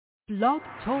Blog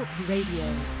Talk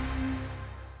Radio.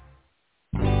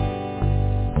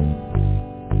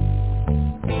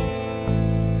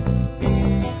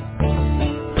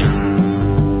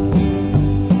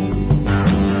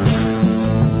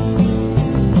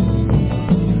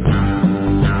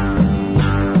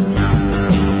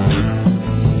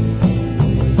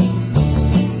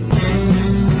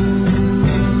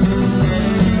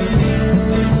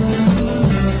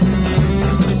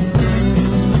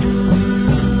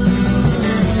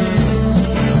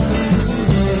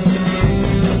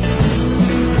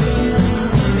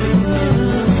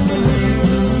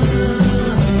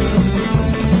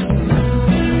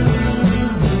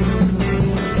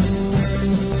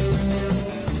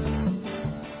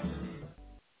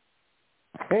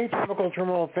 Hey,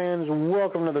 Turmoil fans,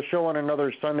 welcome to the show on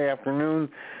another Sunday afternoon.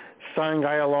 Sign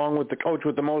guy along with the coach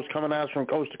with the most coming at us from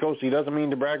coast to coast. He doesn't mean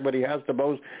to brag, but he has to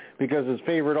boast because his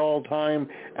favorite all-time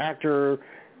actor,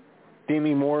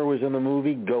 Demi Moore, was in the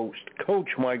movie Ghost. Coach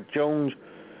Mike Jones.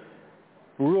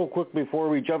 Real quick before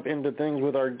we jump into things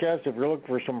with our guests, if you're looking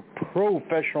for some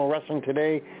professional wrestling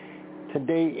today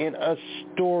in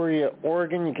Astoria,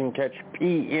 Oregon, you can catch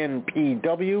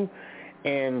PNPW,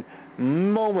 and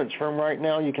moments from right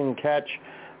now, you can catch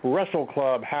Wrestle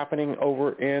Club happening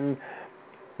over in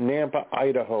Nampa,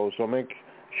 Idaho. So make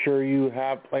sure you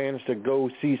have plans to go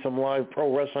see some live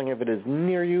pro wrestling if it is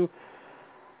near you.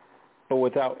 But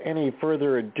without any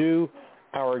further ado,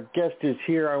 our guest is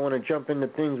here. I want to jump into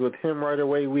things with him right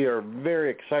away. We are very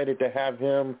excited to have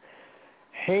him.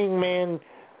 Hangman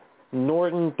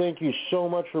Norton, thank you so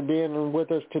much for being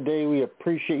with us today. We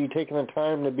appreciate you taking the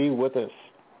time to be with us.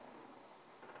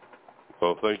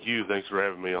 Well, thank you. Thanks for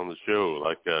having me on the show.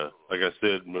 Like I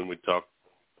said when we talked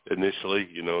initially,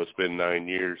 it's been 9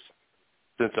 years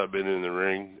since I've been in the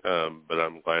ring, but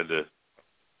I'm glad to,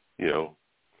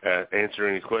 answer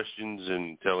any questions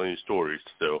and tell any stories.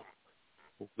 So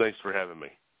thanks for having me.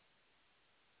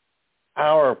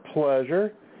 Our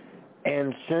pleasure.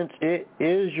 And since it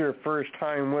is your first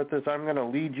time with us, I'm going to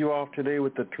lead you off today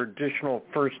with the traditional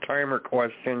first-timer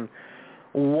question.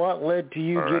 What led to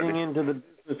you getting into the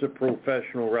business of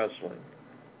professional wrestling?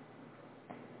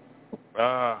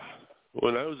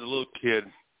 When I was a little kid,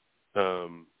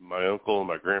 my uncle and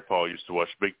my grandpa used to watch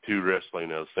Big Two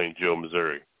Wrestling out of St. Joe,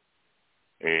 Missouri.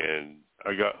 And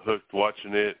I got hooked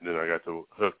watching it, and then I got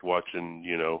hooked watching,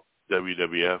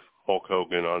 WWF, Hulk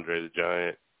Hogan, Andre the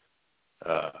Giant.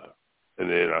 And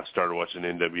then I started watching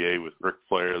NWA with Ric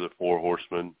Flair, the Four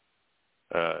Horsemen.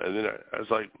 And then I was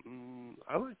like,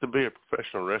 I'd like to be a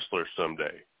professional wrestler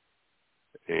someday.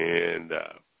 And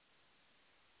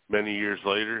many years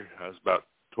later, I was about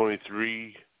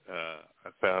 23. I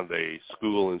found a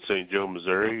school in St. Joe,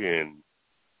 Missouri, and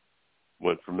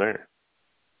went from there.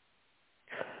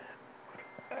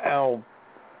 Al,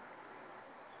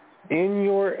 in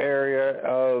your area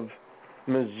of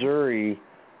Missouri,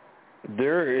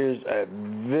 there is a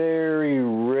very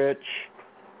rich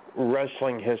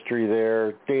wrestling history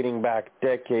there dating back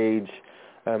decades.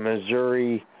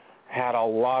 Missouri had a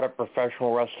lot of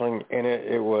professional wrestling in it.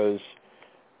 It was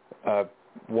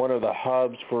one of the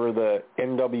hubs for the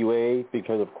NWA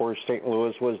because, of course, St.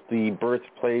 Louis was the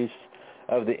birthplace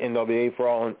of the NWA for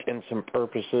all intents and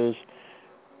purposes.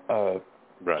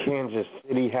 Right. Kansas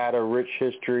City had a rich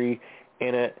history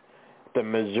in it. The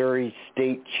Missouri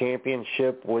State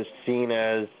Championship was seen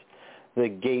as the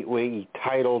gateway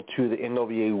title to the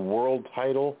NWA World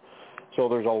title. So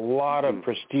there's a lot of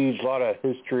prestige, a lot of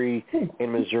history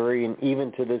in Missouri, and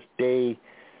even to this day,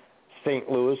 St.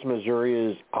 Louis, Missouri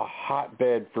is a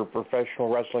hotbed for professional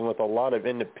wrestling with a lot of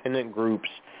independent groups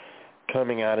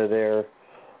coming out of there.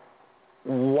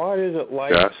 What is it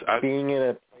like being in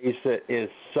a place that is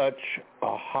such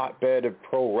a hotbed of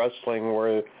pro wrestling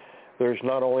where there's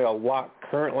not only a lot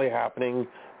currently happening,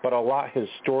 but a lot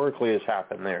historically has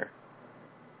happened there?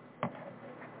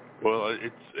 Well,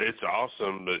 it's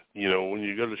awesome, but, when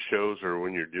you go to shows or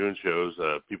when you're doing shows,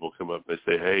 people come up and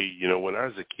they say, hey, when I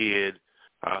was a kid,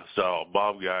 I saw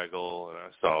Bob Geigel, and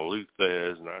I saw Lou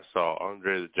Thez, and I saw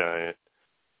Andre the Giant,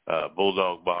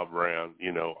 Bulldog Bob Brown,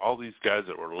 all these guys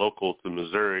that were local to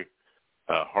Missouri,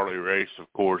 Harley Race,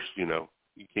 of course, you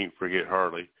can't forget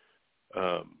Harley.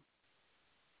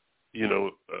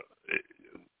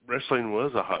 Wrestling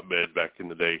was a hotbed back in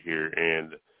the day here,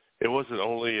 and it wasn't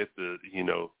only at the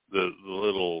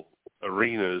little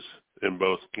arenas in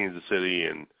both Kansas City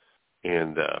and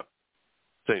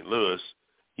St. Louis.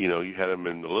 You had them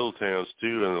in the little towns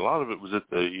too, and a lot of it was at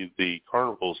the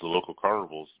carnivals, the local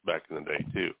carnivals back in the day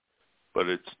too. But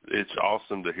it's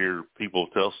awesome to hear people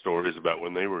tell stories about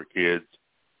when they were kids.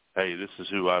 Hey, this is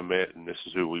who I met, and this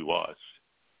is who we watched.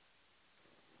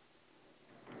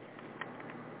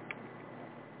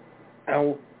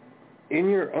 Now, in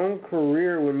your own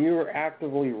career, when you were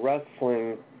actively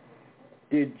wrestling,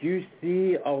 did you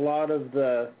see a lot of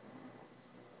the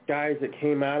guys that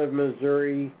came out of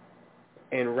Missouri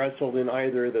and wrestled in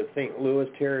either the St. Louis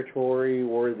territory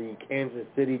or the Kansas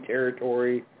City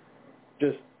territory,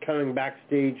 just coming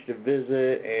backstage to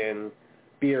visit and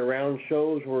be around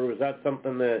shows, or was that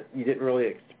something that you didn't really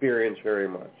experience very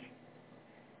much?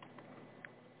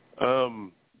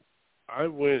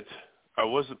 I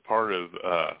wasn't part of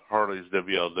Harley's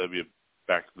WLW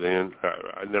back then.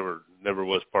 I never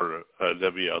was part of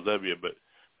WLW, but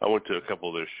I went to a couple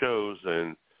of their shows,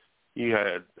 and you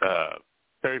had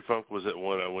Terry Funk was at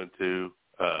one I went to,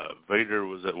 Vader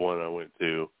was at one I went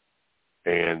to,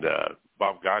 and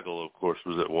Bob Geigel, of course,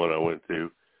 was at one I went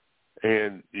to.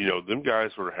 And, you know, them guys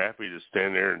were happy to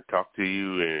stand there and talk to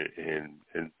you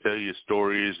and tell you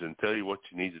stories and tell you what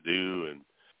you need to do. And,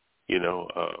 you know,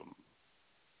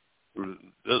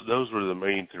 those were the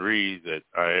main three that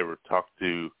I ever talked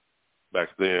to back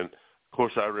then. Of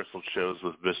course, I wrestled shows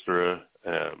with Viscera,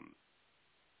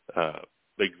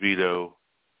 Big Vito,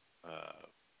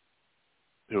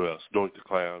 who else? Doink the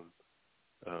Clown.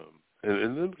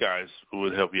 And them guys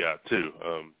would help you out, too.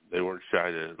 They weren't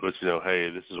shy to let you know, hey,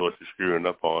 this is what you're screwing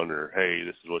up on, or, hey,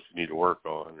 this is what you need to work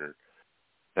on, or,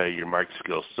 hey, your mic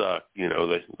skills suck. You know,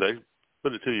 they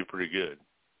put it to you pretty good.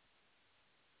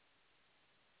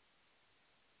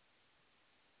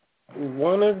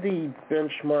 One of the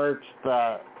benchmarks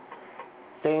that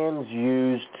fans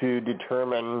use to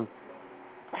determine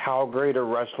how great a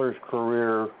wrestler's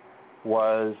career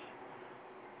was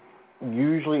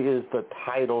usually is the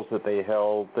titles that they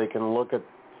held. They can look at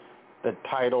the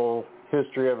title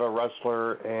history of a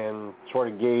wrestler and sort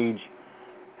of gauge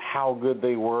how good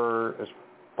they were as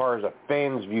far as a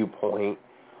fan's viewpoint.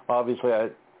 Obviously,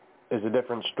 that is a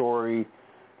different story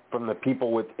from the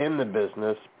people within the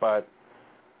business, but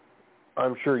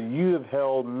I'm sure you have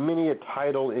held many a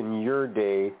title in your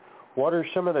day. What are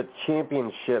some of the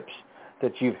championships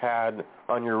that you've had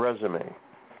on your resume?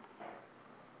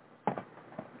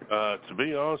 To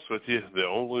be honest with you, the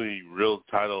only real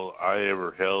title I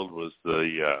ever held was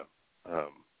the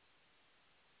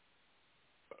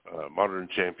Modern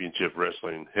Championship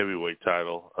Wrestling Heavyweight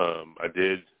title. I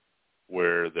did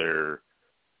wear their,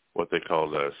 what they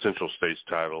called a Central States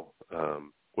title,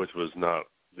 which was not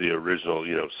the original,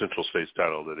 you know, Central States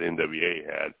title that NWA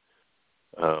had.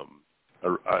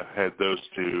 I had those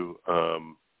two.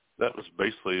 That was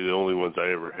basically the only ones I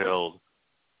ever held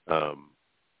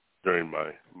during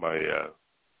my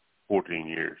 14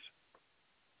 years.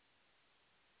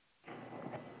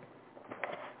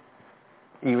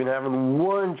 Even having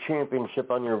one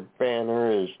championship on your banner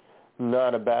is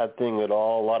not a bad thing at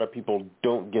all. A lot of people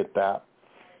don't get that.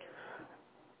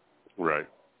 Right.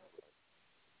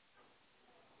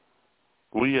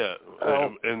 We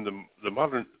and the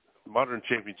modern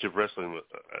championship wrestling,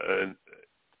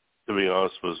 to be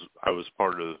honest, I was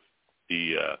part of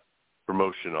the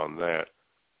promotion on that,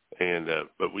 and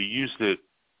but we used me,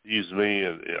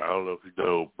 and I don't know if you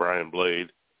know Brian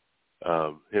Blade.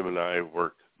 Him and I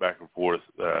worked back and forth,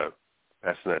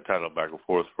 passing that title back and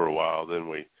forth for a while. Then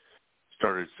we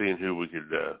started seeing who we could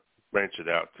branch it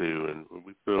out to, and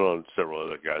we put on several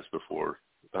other guys before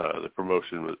the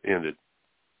promotion was ended.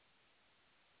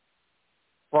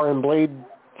 Brian Blade,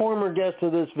 former guest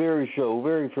of this very show,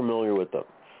 very familiar with them.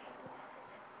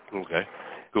 Okay,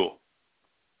 cool.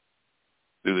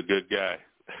 He's a good guy.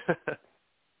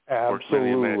 Absolutely. Worked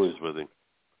many matches with him.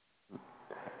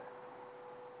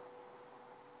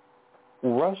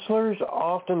 Wrestlers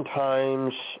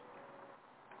oftentimes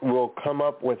will come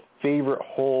up with favorite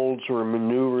holds or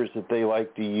maneuvers that they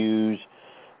like to use,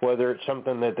 whether it's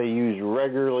something that they use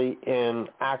regularly in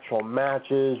actual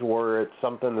matches or it's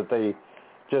something that they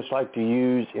just like to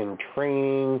use in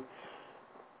training,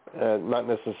 not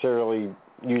necessarily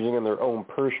using in their own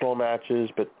personal matches,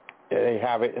 but they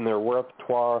have it in their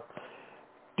repertoire.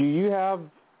 Do you have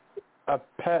a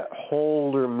pet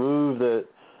hold or move that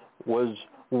was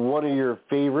one of your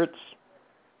favorites?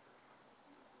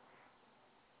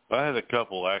 I had a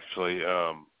couple, actually,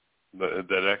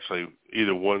 that actually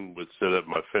either one would set up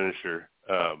my finisher.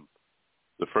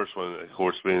 The first one, of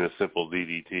course, being a simple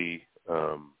DDT.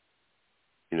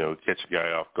 You know, catch a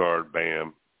guy off guard,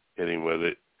 bam, hit him with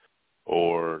it.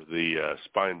 Or the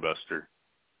spine buster.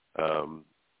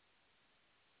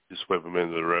 Just whip him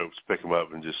into the ropes, pick him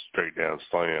up, and just straight down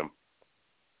slam.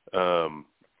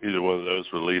 Either one of those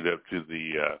would lead up to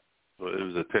the, it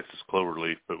was a Texas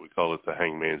cloverleaf, but we call it the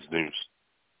Hangman's Noose.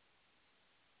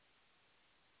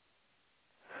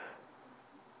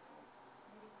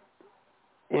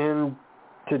 In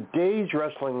today's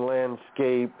wrestling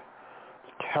landscape,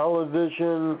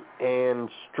 television and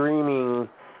streaming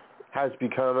has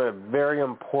become a very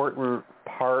important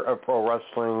part of pro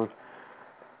wrestling.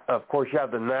 Of course, you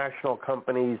have the national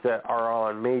companies that are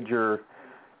on major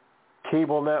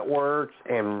cable networks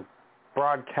and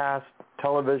broadcast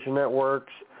television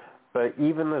networks, but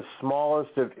even the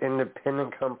smallest of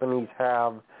independent companies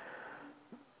have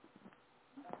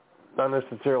not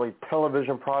necessarily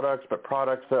television products, but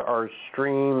products that are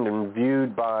streamed and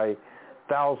viewed by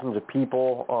thousands of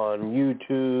people on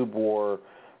YouTube or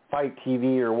Fight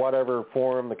TV or whatever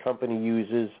forum the company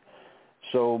uses.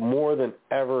 So more than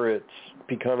ever, it's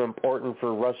become important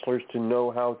for wrestlers to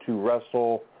know how to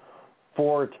wrestle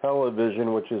for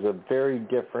television, which is a very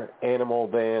different animal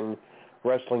than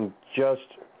wrestling just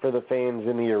for the fans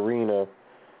in the arena.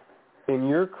 In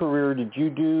your career, did you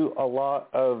do a lot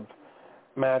of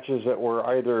matches that were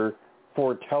either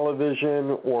for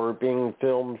television or being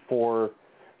filmed for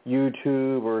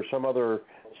YouTube or some other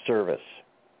service?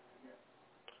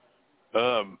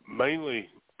 Mainly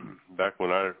back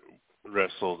when I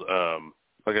wrestled,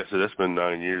 like I said, that's been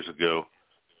 9 years ago.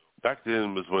 Back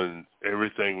then was when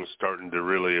everything was starting to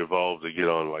really evolve to get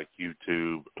on like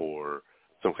YouTube or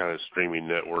some kind of streaming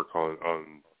network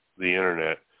on the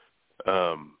internet.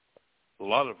 A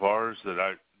lot of ours that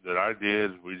I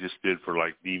did, we just did for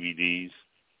like DVDs.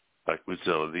 Like we'd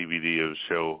sell a DVD of a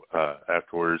show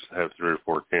afterwards, have 3 or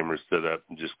 4 cameras set up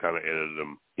and just kind of edit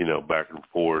them, back and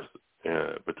forth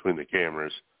between the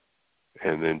cameras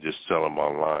and then just sell them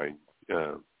online.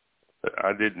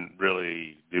 I didn't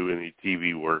really do any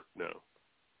TV work, no.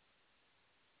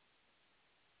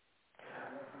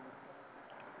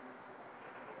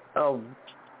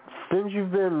 Since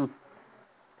you've been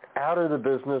out of the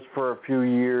business for a few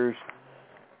years,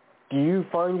 do you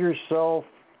find yourself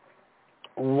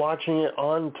watching it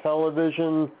on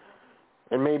television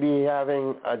and maybe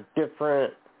having a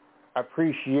different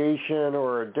appreciation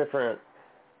or a different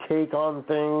take on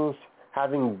things,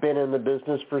 having been in the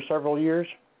business for several years?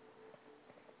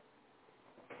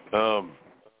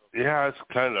 Yeah, it's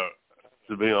kind of,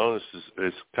 to be honest,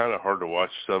 it's kind of hard to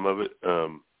watch some of it.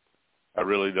 I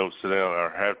really don't sit down or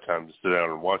have time to sit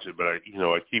down and watch it, but I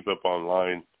keep up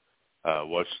online,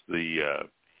 watch the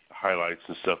highlights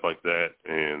and stuff like that,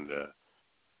 and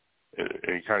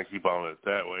kind of keep on it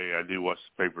that way. I do watch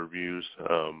the pay-per-views.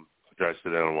 I try to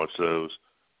sit down and watch those.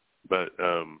 But,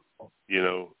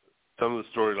 some of the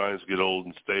storylines get old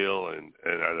and stale, and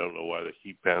I don't know why they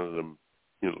keep pounding them,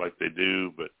 like they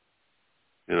do, but,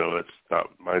 that's not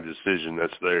my decision.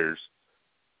 That's theirs.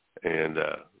 And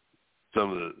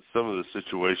some of the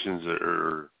situations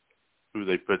or who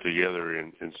they put together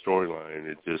in storyline,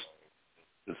 it's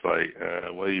like,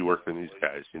 why are you working these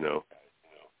guys,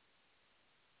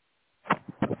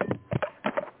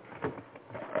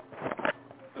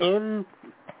 In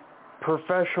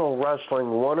professional wrestling,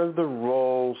 one of the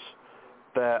roles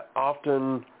that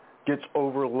often gets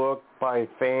overlooked by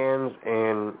fans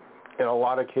and in a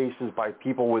lot of cases by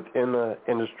people within the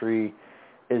industry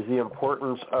is the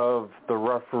importance of the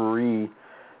referee.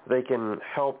 They can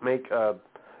help make a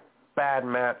bad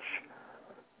match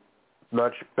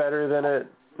much better than it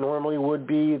normally would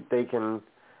be. They can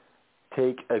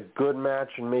take a good match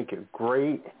and make it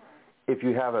great. If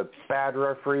you have a bad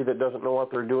referee that doesn't know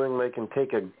what they're doing, they can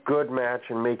take a good match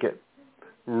and make it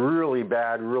really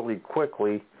bad really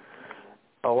quickly.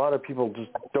 A lot of people just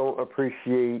don't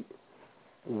appreciate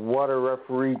what a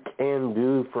referee can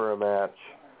do for a match,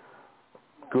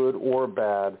 good or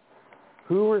bad.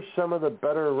 Who were some of the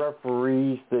better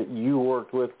referees that you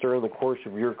worked with during the course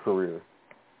of your career?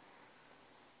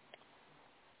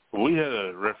 We had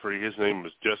a referee. His name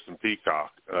was Justin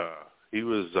Peacock. He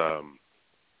was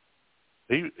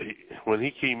he when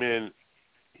he came in,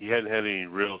 he hadn't had any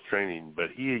real training, but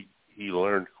he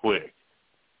learned quick.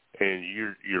 And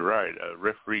you're right. A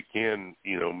referee can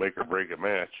make or break a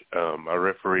match. I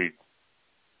refereed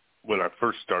when I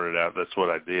first started out. That's what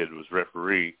I did, was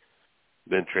referee,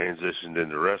 then transitioned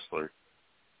into wrestler.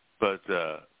 But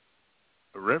a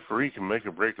referee can make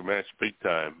or break a match big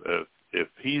time. If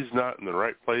he's not in the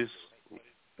right place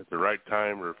at the right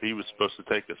time, or if he was supposed to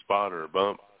take a spot or a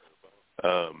bump,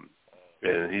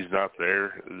 and he's not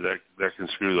there, that can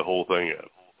screw the whole thing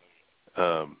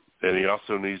up. And he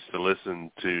also needs to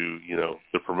listen to,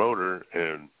 the promoter,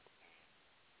 and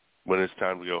when it's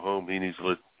time to go home, he needs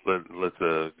to let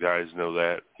the guys know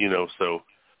that,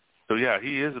 So yeah,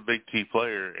 he is a big key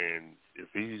player, and if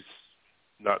he's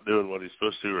not doing what he's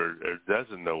supposed to or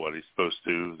doesn't know what he's supposed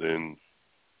to,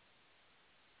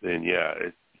 then yeah,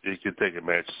 it could take a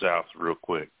match south real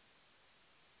quick.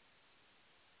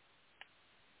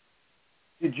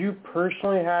 Did you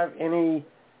personally have any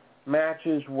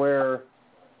matches where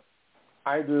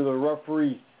either the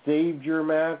referee saved your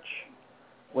match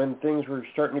when things were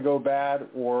starting to go bad,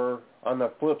 or on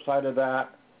the flip side of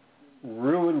that,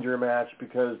 ruined your match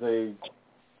because they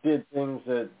did things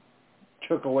that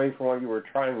took away from what you were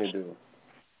trying to do?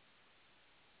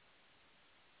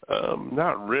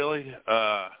 Not really.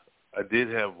 I did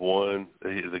have one.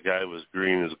 The guy was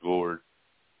green as gourd,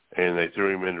 and they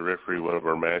threw him in to referee one of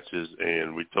our matches,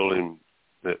 and we told him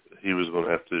that he was going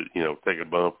to have to, take a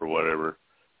bump or whatever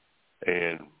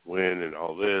and win and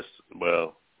all this.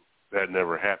 Well, that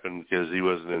never happened because he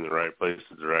wasn't in the right place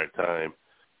at the right time.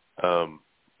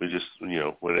 We just,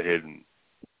 went ahead and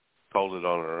called it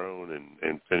on our own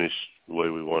and finished the way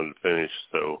we wanted to finish.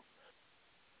 So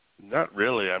not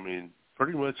really. I mean,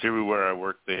 pretty much everywhere I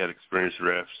worked, they had experienced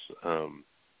refs. I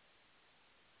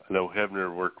know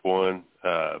Hebner worked one.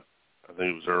 I think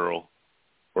it was Earl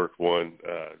worked one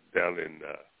down in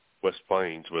West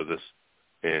Plains with us.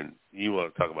 And you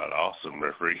want to talk about an awesome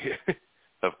referee.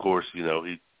 Of course, he'd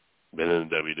been in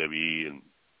WWE and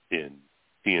in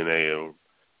TNA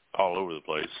all over the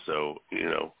place. So,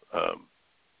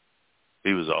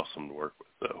 he was awesome to work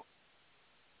with, though.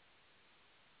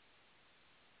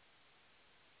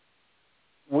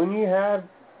 When you had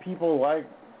people like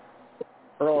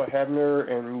Earl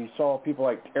Hebner and you saw people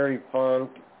like Terry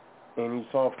Funk and you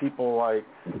saw people like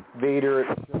Vader,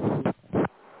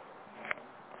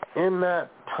 in that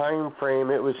time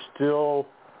frame, it was still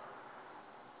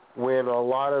when a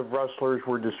lot of wrestlers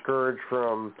were discouraged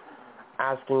from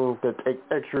asking to take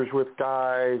pictures with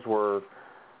guys, were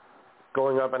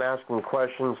going up and asking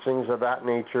questions, things of that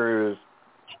nature. It was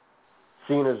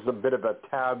seen as a bit of a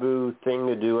taboo thing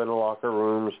to do in the locker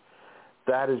rooms.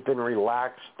 That has been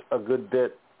relaxed a good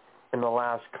bit in the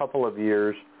last couple of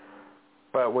years.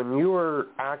 But when you were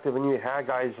active and you had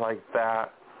guys like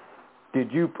that,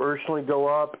 did you personally go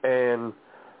up and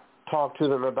talk to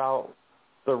them about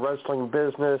the wrestling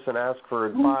business and ask for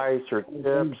advice or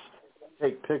tips,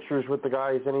 take pictures with the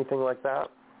guys, anything like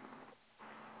that?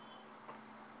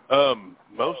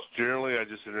 Most generally, I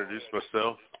just introduced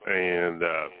myself and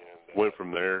went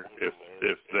from there. If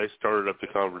they started up the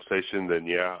conversation, then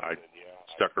yeah, I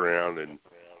stuck around and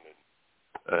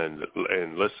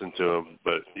listened to them.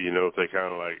 But if they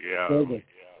kind of like, yeah,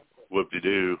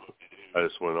 whoop-de-doo, I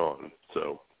just went on.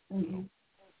 So. Mm-hmm.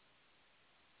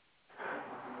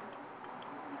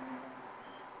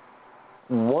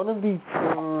 One of the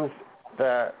things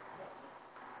that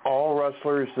all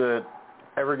wrestlers that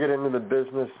ever get into the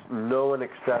business know and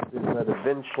accept is that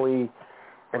eventually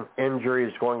an injury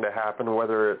is going to happen,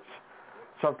 whether it's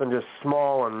something just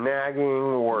small and nagging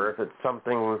or if it's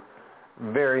something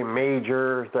very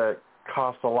major that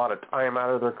costs a lot of time out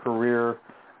of their career.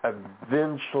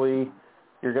 Eventually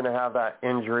you're going to have that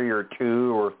injury or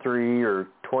 2 or 3 or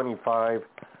 25.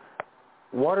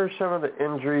 What are some of the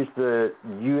injuries that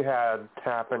you had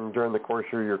happen during the course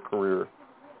of your career?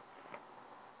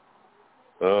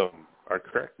 I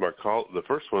cracked my the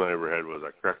first one I ever had was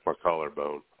I cracked my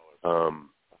collarbone.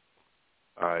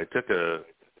 I took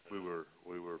we were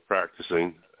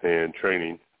practicing and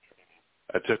training.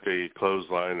 I took a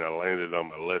clothesline and I landed on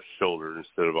my left shoulder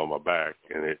instead of on my back,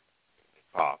 and it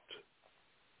popped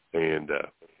and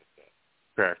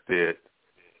cracked it.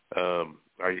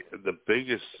 The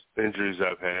biggest injuries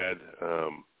I've had,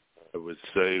 I would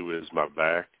say, was my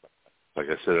back. Like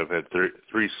I said, I've had 3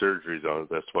 surgeries on it.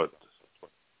 That's what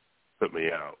put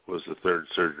me out, was the 3rd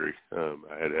surgery. I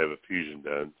had to have a fusion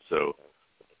done. So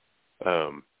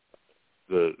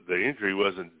the injury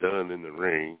wasn't done in the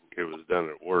ring. It was done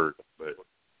at work. But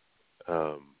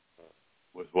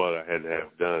with what I had to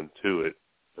have done to it,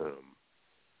 I'm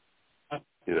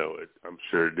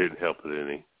sure it didn't help it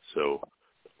any. So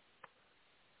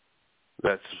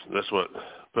that's what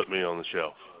put me on the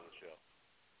shelf.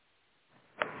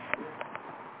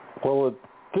 Well, at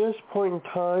this point in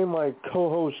time, my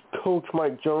co-host, Coach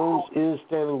Mike Jones, is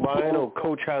standing by. I know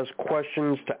Coach has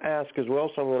questions to ask as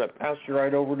well, so I'm going to pass you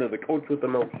right over to the Coach with the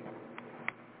Most.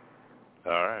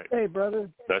 All right. Hey, brother.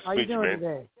 Nice How to meet you you, doing man.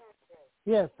 today?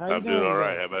 Yes, how you I'm doing doing all today?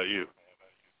 right. How about you?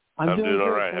 I'm doing all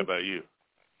great. right. How about you?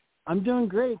 I'm doing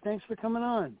great. Thanks for coming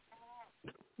on.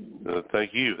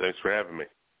 Thank you. Thanks for having me.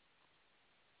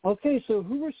 Okay, so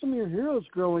who were some of your heroes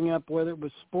growing up, whether it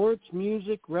was sports,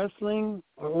 music, wrestling,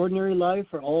 or ordinary life,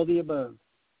 or all the above?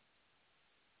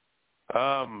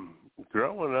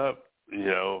 Growing up,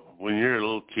 when you're a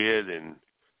little kid and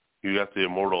you got the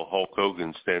immortal Hulk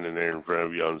Hogan standing there in front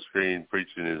of you on the screen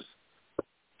preaching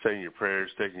saying your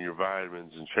prayers, taking your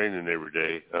vitamins, and training every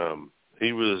day,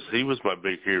 he was my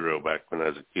big hero back when I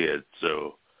was a kid.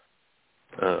 So,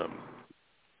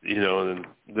 and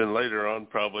then later on,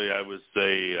 probably I would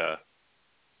say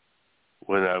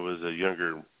when I was a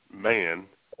younger man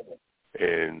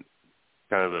and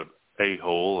kind of a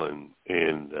a-hole and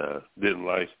didn't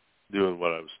like doing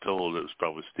what I was told, it was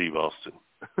probably Steve Austin.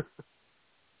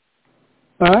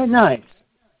 All right, nice.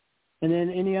 And then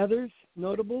any others,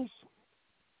 notables?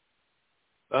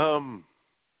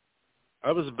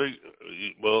 I was a big,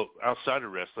 outside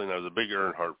of wrestling, I was a big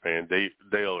Earnhardt fan,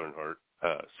 Dale Earnhardt,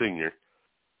 Sr.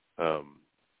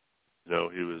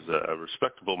 He was a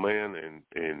respectable man,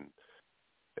 and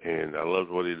I loved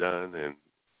what he done, and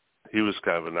he was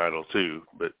kind of an idol too,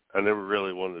 but I never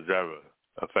really wanted to drive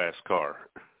a fast car.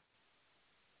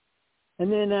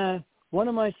 And then one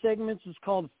of my segments is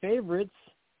called Favorites.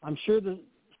 I'm sure the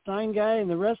Stein guy and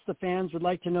the rest of the fans would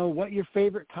like to know what your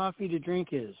favorite coffee to drink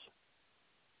is.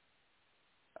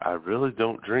 I really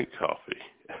don't drink coffee.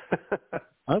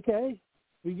 Okay.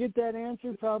 We get that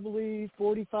answer probably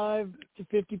 45 to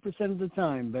 50% of the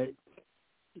time, but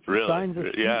really? I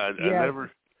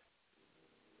never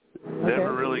Okay.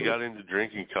 really got into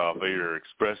drinking coffee or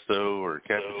espresso or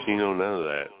cappuccino, none of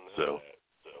that. So,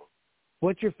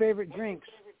 what's your favorite drinks?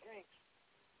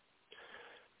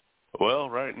 Well,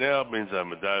 right now it means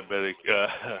I'm a diabetic.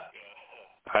 I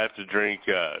have to drink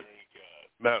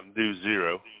Mountain Dew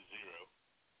Zero.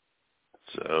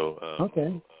 So,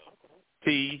 okay.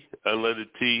 Tea,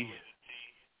 unleaded tea.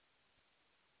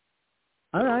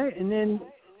 All right, and then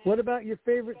what about your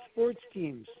favorite sports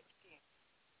teams?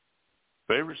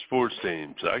 Favorite sports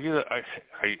teams? I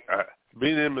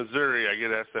being in Missouri, I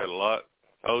get asked that a lot.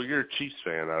 Oh, you're a Chiefs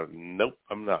fan? Nope,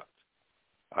 I'm not.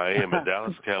 I am a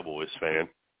Dallas Cowboys fan.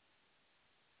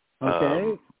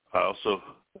 Okay. I also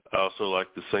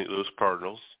like the St. Louis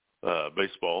Cardinals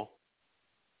baseball.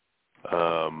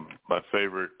 My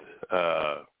favorite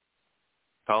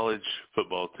college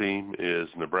football team is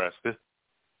Nebraska,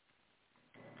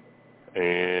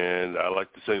 and I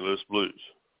like the St. Louis Blues.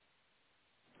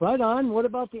 Right on. What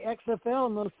about the XFL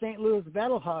and those St. Louis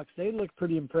Battlehawks? They look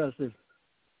pretty impressive.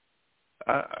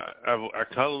 I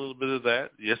caught a little bit of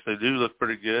that. Yes, they do look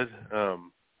pretty good.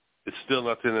 It's still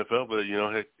not the NFL, but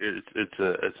heck,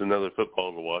 it's another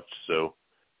football to watch. So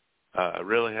I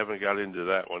really haven't got into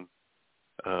that one.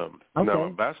 Okay. Now,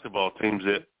 my basketball team's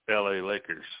at LA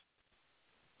Lakers.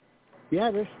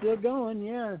 Yeah, they're still going.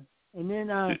 Yeah, and then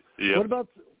Yep.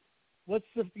 what's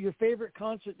your favorite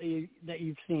concert that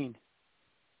you've seen?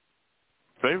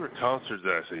 Favorite concerts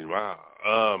that I've seen? Wow.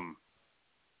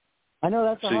 I know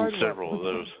that's a hard I've seen several of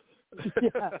those.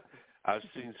 Yeah. I've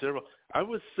seen several. I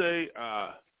would say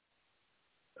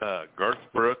Garth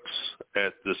Brooks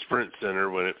at the Sprint Center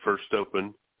when it first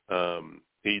opened.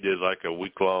 He did like a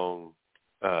week-long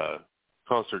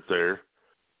concert there,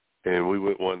 and we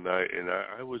went one night, and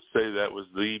I would say that was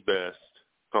the best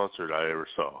concert I ever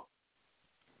saw.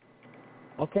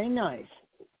 Okay, nice.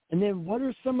 And then what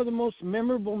are some of the most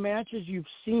memorable matches you've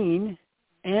seen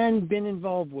and been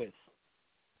involved with?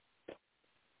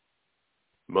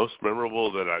 Most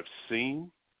memorable that I've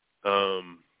seen?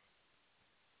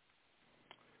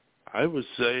 I would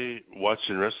say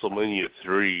watching WrestleMania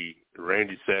 3,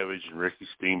 Randy Savage and Ricky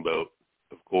Steamboat,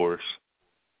 of course.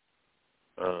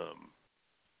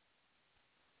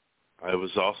 I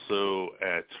was also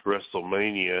at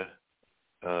WrestleMania,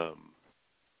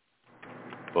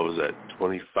 what was that,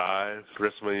 25?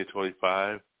 WrestleMania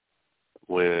 25,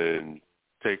 when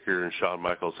Taker and Shawn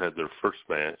Michaels had their first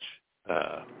match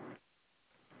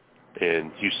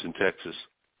in Houston, Texas.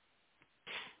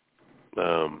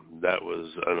 That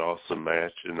was an awesome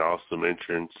match, an awesome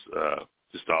entrance,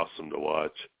 just awesome to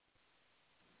watch.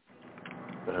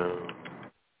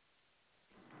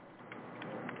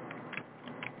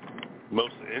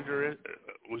 Most interesting?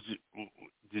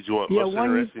 Did you want most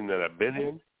interesting that I've been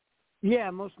in?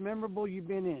 Yeah, most memorable you've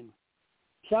been in.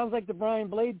 Sounds like the Brian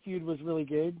Blade feud was really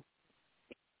good.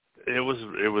 It was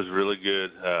really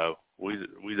good.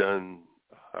 We done,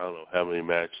 I don't know how many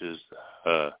matches.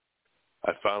 I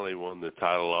finally won the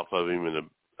title off of him in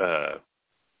a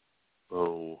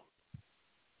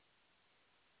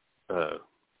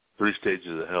 3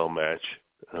 Stages of Hell match,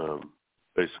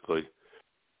 basically.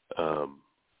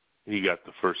 He got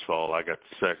the first fall, I got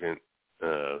the second,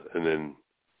 and then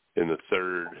in the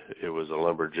third, it was a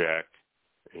lumberjack,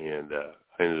 and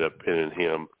I ended up pinning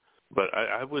him. But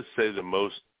I would say the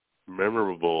most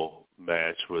memorable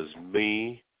match was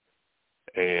me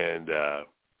and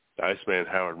Iceman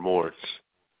Howard Moritz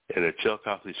in a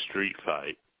Chillicothe street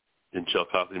fight in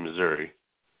Chillicothe, Missouri.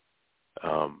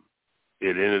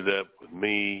 It ended up with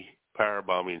me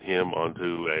powerbombing him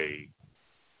onto a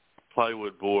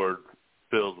plywood board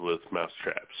filled with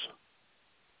mousetraps.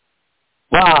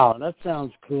 Wow, that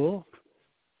sounds cool.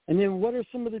 And then what are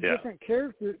some of the different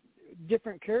characters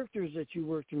different characters that you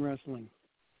worked in wrestling?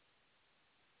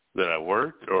 That I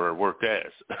worked or worked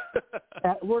as?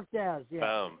 Worked as,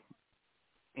 yeah.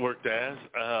 Worked as?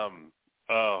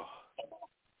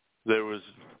 There was,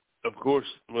 of course,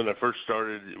 when I first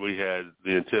started, we had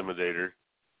the Intimidator,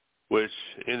 which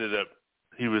ended up,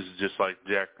 he was just like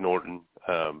Jack Norton,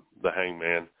 the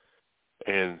Hangman.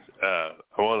 And I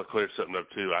want to clear something up,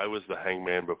 too. I was the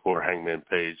Hangman before Hangman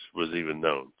Page was even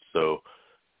known. So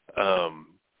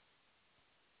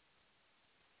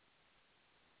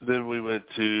then we went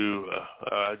to,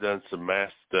 I done some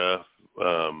mask stuff.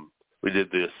 We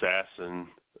did the Assassin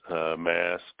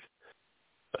mask.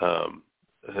 And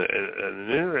an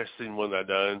interesting one I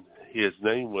done, his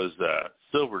name was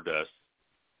Silver Dust,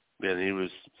 and he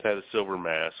had a silver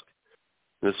mask.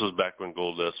 This was back when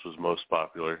Gold Dust was most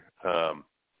popular.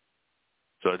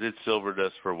 So I did Silver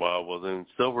Dust for a while. Well, then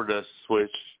Silver Dust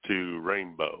switched to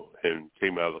Rainbow and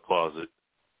came out of the closet.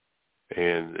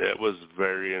 And it was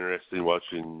very interesting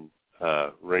watching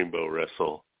Rainbow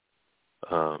wrestle.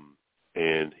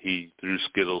 And he threw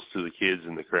Skittles to the kids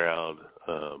in the crowd.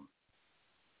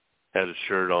 Had a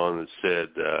shirt on that said,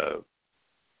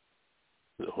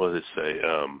 what did it say?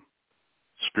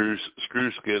 Screw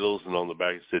Skittles, and on the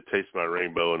back it said, taste my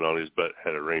rainbow, and on his butt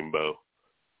had a rainbow.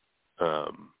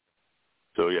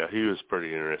 So, yeah, he was a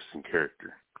pretty interesting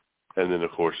character. And then,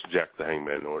 of course, Jack the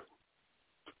Hangman Norton.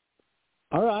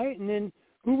 All right, and then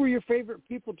who were your favorite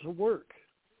people to work?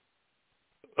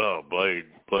 Oh, Blade.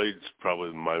 Blade's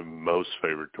probably my most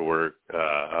favorite to work.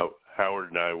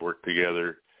 Howard and I worked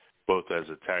together both as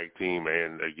a tag team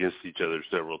and against each other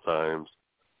several times.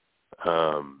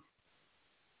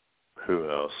 Who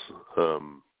else?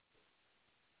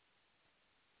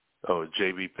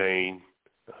 J.B. Payne.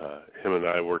 Him and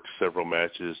I worked several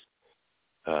matches.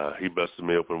 He busted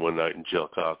me open one night in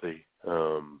Chillicothe.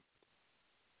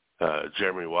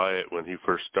 Jeremy Wyatt, when he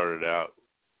first started out,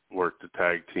 worked a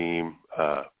tag team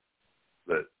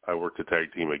that I worked a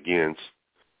tag team against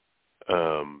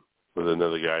with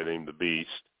another guy named The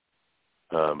Beast.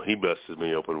 He busted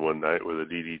me open one night with a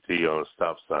DDT on a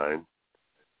stop sign.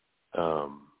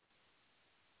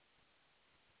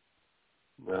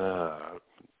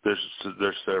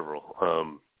 There's several.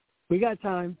 We got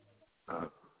time. I'm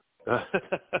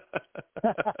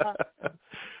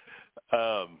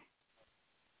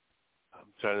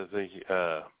trying to think.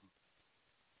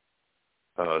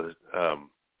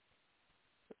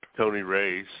 Tony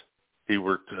Reyes. He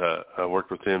worked. I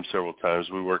worked with him several times.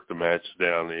 We worked the match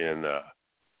down in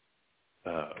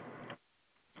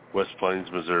West Plains,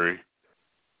 Missouri,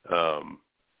 and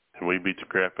we beat the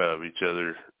crap out of each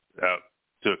other out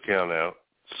to a count out.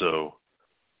 So,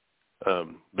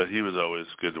 but he was always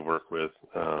good to work with.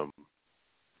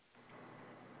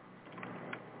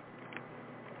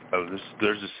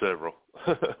 There's just several.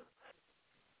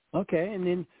 Okay, and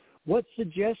then what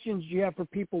suggestions do you have for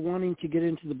people wanting to get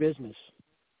into the business?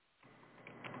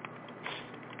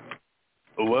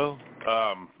 Well,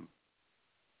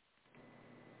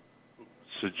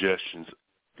 suggestions: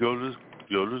 go to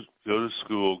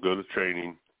school, go to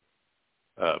training,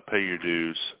 pay your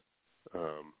dues.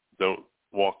 Don't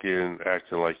walk in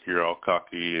acting like you're all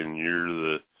cocky and you're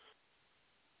the,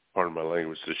 pardon my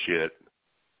language, the shit.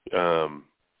 Because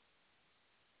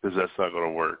that's not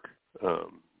going to work.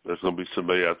 There's going to be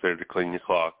somebody out there to clean your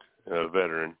clock, a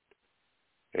veteran.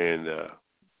 And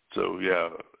so, yeah,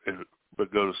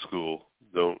 but go to school.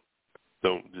 Don't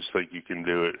just think you can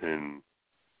do it and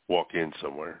walk in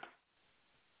somewhere.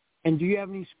 And do you have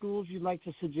any schools you'd like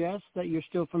to suggest that you're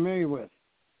still familiar with?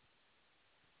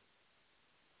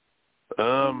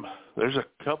 There's a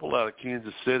couple out of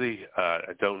Kansas City.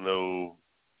 I don't know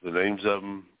the names of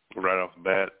them right off the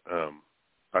bat.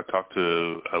 I talked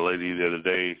to a lady the other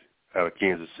day out of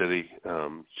Kansas City.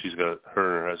 She's got,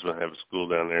 her and her husband have a school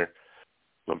down there.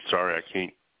 I'm sorry, I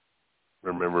can't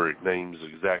remember names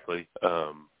exactly.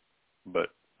 But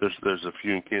there's a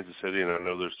few in Kansas City, and I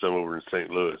know there's some over in St.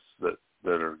 Louis that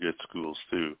are good schools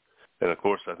too. And of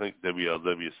course, I think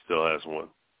WLW still has one.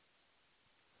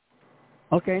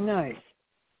 Okay, nice.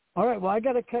 All right, well, I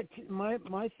got to cut my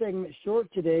segment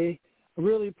short today. I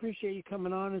really appreciate you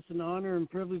coming on. It's an honor and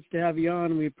privilege to have you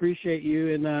on, and we appreciate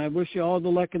you. And I wish you all the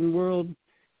luck in the world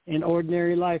and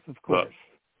ordinary life, of course.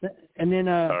 Well, and then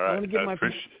all right, I want to give I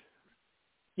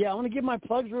want to give my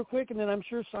plugs real quick, and then I'm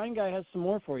sure Sign Guy has some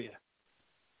more for you.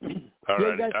 All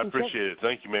right, I appreciate it.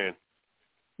 Thank you, man.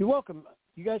 You're welcome.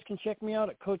 You guys can check me out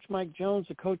at Coach Mike Jones,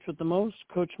 the coach with the most.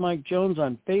 Coach Mike Jones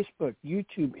on Facebook,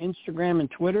 YouTube, Instagram,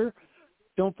 and Twitter.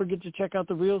 Don't forget to check out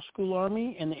the Real School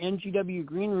Army and the NGW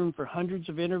Green Room for hundreds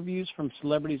of interviews from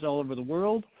celebrities all over the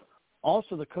world.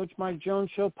 Also, the Coach Mike Jones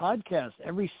Show podcast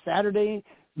every Saturday,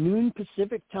 noon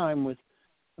Pacific time.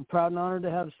 I'm proud and honored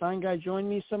to have Sign Guy join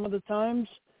me some of the times.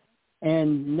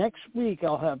 And next week,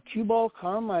 I'll have Cue Ball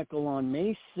Carmichael on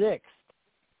May 6th.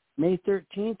 May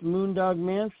 13th, Moondog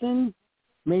Manson.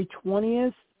 May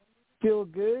 20th, Feel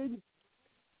Good.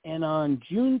 And on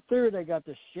June 3rd, I got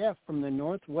the chef from the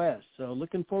Northwest. So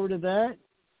looking forward to that.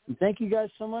 And thank you guys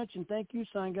so much, and thank you,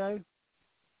 Sign Guy.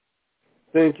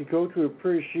 Thank you, Coach. We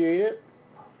appreciate it.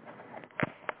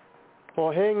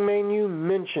 Well, Hangman, you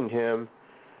mentioned him.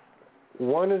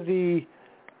 One of the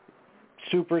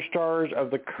superstars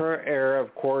of the current era,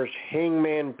 of course,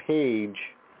 Hangman Page.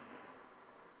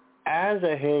 As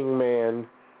a Hangman,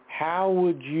 how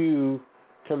would you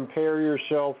compare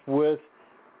yourself with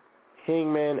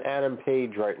Hangman Adam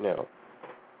Page right now?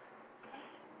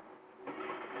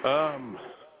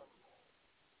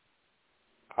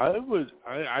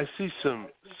 I see some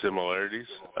similarities.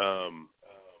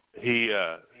 He's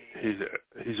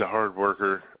a hard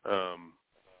worker.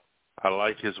 I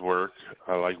like his work.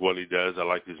 I like what he does. I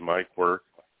like his mic work.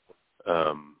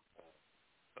 I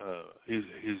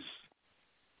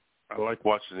like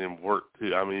watching him work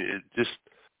too. I mean,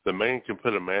 the man can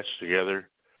put a match together.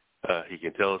 He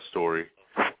can tell a story.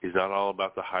 He's not all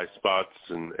about the high spots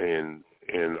and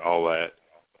all that.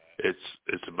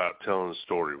 It's about telling a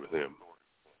story with him,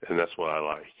 and that's what I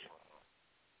like.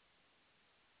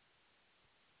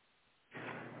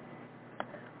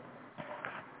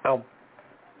 Now,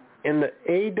 in the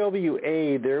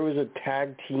AWA, there was a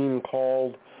tag team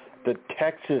called the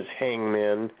Texas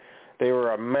Hangmen. They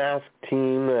were a masked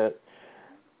team that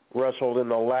wrestled in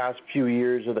the last few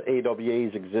years of the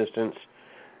AWA's existence.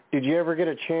 Did you ever get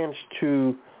a chance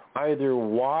to either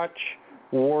watch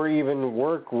or even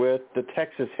work with the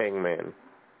Texas Hangman?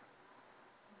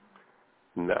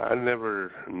 No, I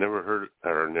never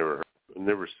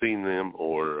seen them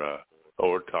or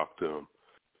talked to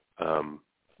them.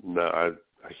 No,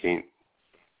 I can't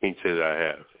say that I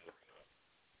have.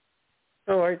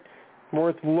 All right.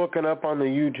 Worth looking up on the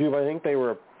YouTube. I think they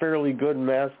were a fairly good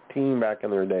masked team back in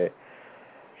their day.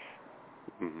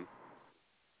 Mm-hmm.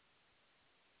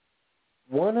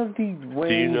 One of the ways...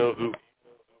 Do you know who?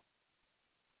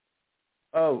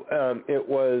 It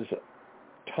was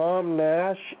Tom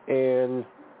Nash, and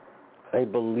I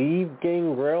believe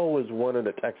Gangrel was one of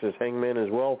the Texas Hangmen as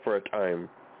well for a time.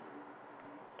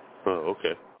 Oh,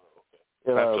 okay.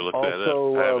 I have to look that up.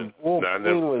 I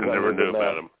never knew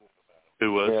about him.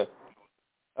 Who was? Yeah.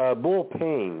 Bull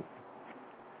Payne.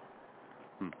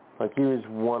 Like he was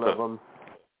one of them.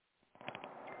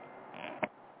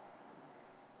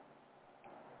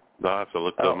 I'll have to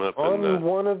look them up.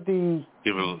 One of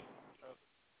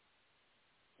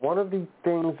the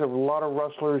things that a lot of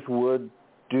wrestlers would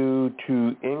do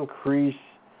to increase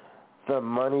the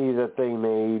money that they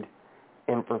made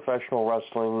in professional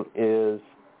wrestling is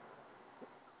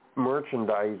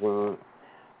merchandising.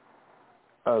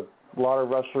 A lot of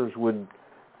wrestlers would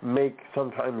make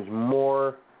sometimes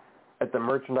more at the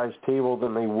merchandise table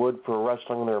than they would for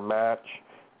wrestling their match.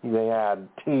 They had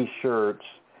T-shirts,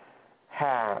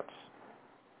 hats,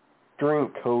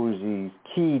 drink cozies,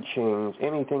 keychains,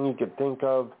 anything you could think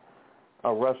of,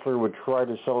 a wrestler would try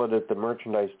to sell it at the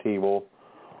merchandise table.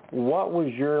 What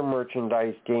was your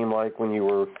merchandise game like when you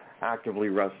were actively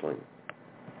wrestling?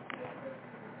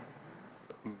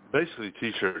 Basically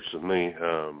T-shirts with me.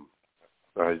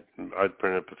 I'd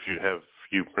print up have a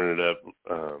few printed up,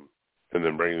 and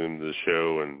then bring them to the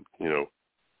show, and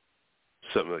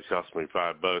something that cost me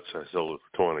 $5, I sold it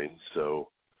for $20. So,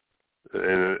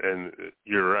 and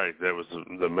you're right, that was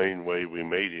the main way we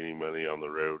made any money on the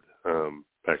road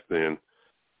back then.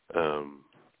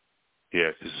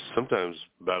 Yeah, because sometimes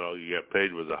about all you got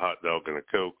paid was a hot dog and a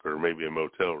Coke, or maybe a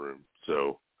motel room.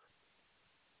 So,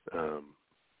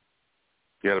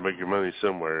 you got to make your money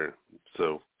somewhere.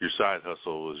 So your side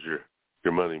hustle is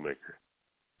your money maker.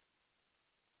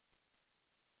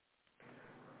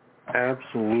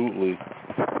 Absolutely.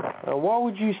 What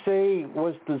would you say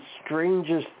was the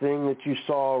strangest thing that you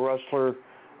saw a wrestler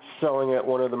selling at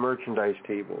one of the merchandise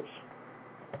tables?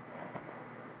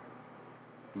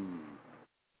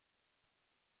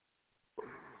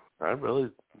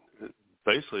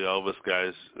 Basically all of us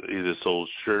guys either sold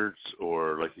shirts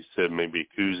or, like you said, maybe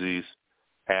koozies,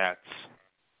 hats.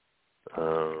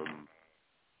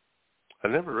 I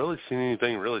never really seen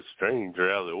anything really strange or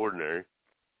out of the ordinary.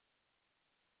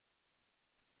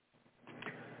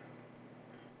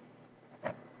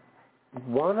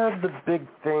 One of the big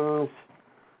things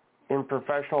in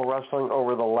professional wrestling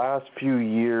over the last few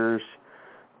years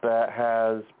that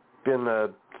has been a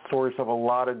source of a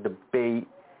lot of debate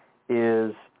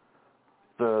is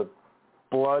the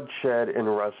bloodshed in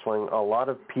wrestling. A lot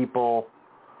of people,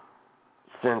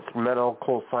 since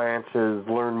medical sciences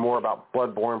learned more about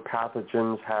bloodborne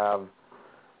pathogens, have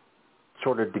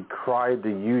sort of decried the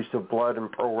use of blood in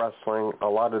pro wrestling. A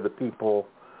lot of the people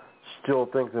still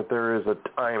think that there is a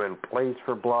time and place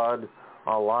for blood.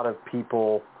 A lot of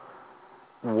people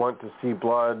want to see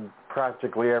blood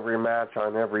practically every match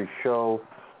on every show.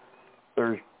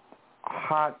 There's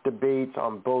hot debates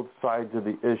on both sides of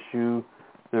the issue.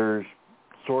 There's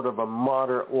sort of a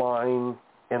moderate line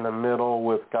in the middle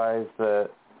with guys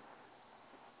that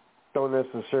don't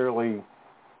necessarily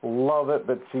love it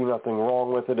but see nothing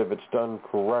wrong with it if it's done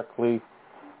correctly.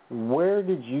 Where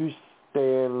did you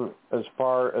stand as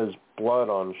far as blood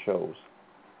on shows?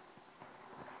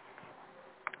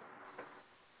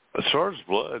 As far as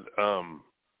blood,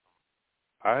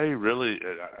 I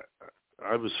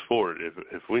was for it.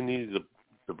 If we needed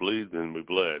to bleed, then we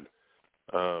bled.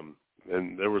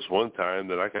 And there was one time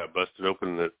that I got busted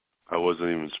open that I wasn't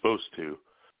even supposed to.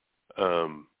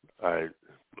 It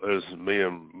was me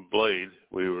and Blade.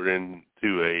 We were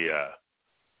into a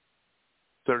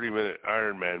 30-minute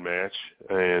Iron Man match,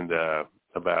 and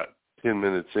about 10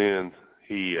 minutes in,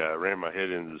 he ran my head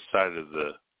into the side of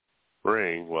the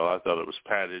ring. Well, I thought it was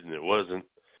padded, and it wasn't.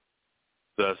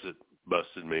 Thus, it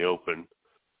busted me open.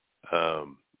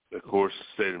 Of course, the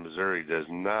state of Missouri does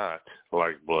not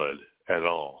like blood at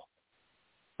all.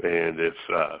 And if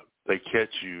they catch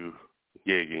you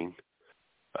gigging,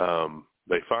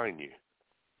 they fine you.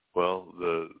 Well,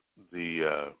 the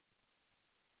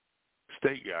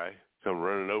state guy come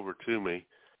running over to me,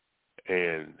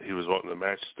 and he was wanting the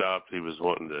match stopped. He was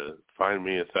wanting to fine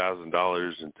me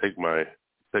 $1,000 and take my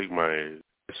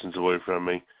license away from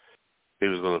me. He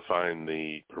was going to fine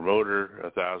the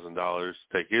promoter $1,000,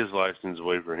 take his license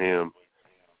away from him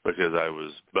because I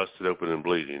was busted open and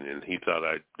bleeding, and he thought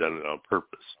I'd done it on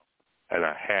purpose, and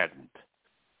I hadn't.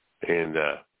 And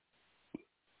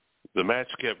the match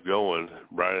kept going.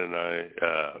 Brian and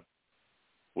I,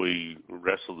 we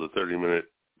wrestled a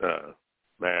 30-minute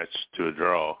match to a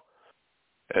draw,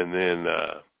 and then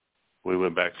we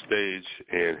went backstage,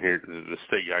 and here the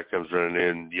state guy comes running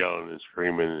in, yelling and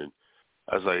screaming, and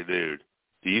I was like, dude,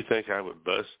 do you think I would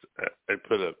bust? I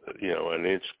put an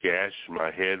inch gash in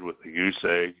my head with a goose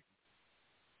egg.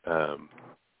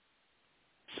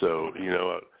 So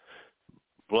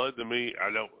blood to me, I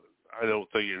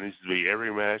don't think it needs to be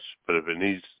every match, but if it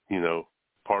needs,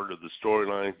 part of the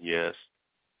storyline, yes.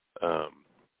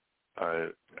 I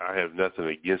have nothing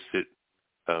against it,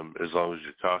 as long as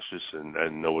you're cautious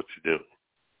and know what you're doing.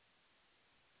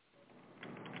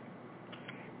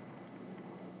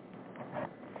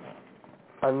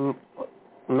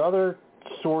 Another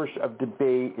source of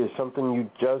debate is something you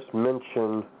just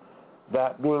mentioned,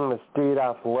 that being the state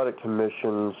athletic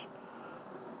commissions.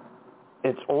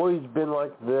 It's always been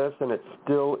like this, and it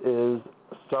still is.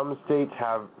 Some states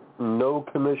have no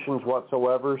commissions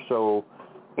whatsoever, so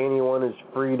anyone is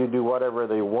free to do whatever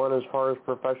they want as far as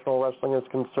professional wrestling is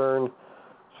concerned.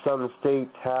 Some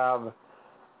states have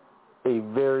a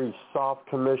very soft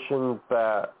commission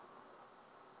that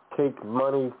take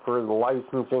money for the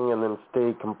licensing and then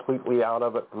stay completely out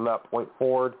of it from that point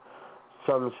forward.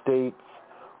 Some states,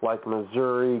 like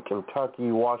Missouri,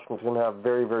 Kentucky, Washington, have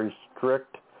very, very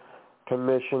strict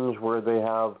commissions where they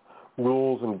have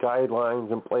rules and guidelines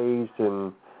in place,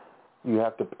 and you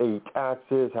have to pay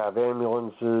taxes, have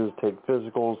ambulances, take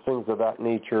physicals, things of that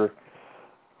nature.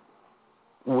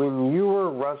 When you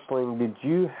were wrestling, did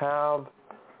you have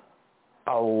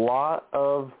a lot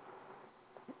of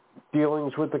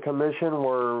dealings with the commission,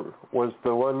 or was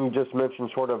the one you just mentioned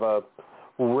sort of a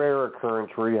rare occurrence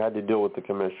where you had to deal with the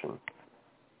commission?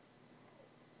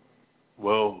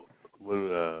 Well,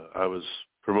 when I was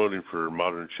promoting for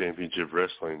Modern Championship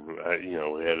Wrestling,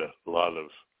 we had a lot of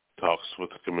talks with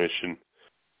the commission.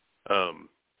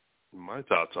 My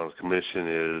thoughts on the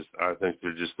commission is I think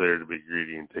they're just there to be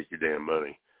greedy and take your damn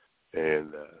money,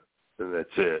 and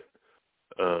that's it.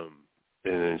 And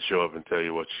then show up and tell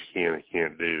you what you can and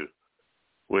can't do,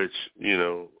 which,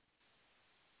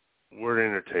 we're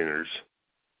entertainers.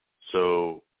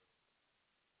 So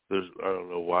I don't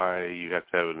know why you have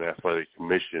to have an athletic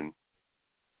commission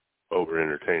over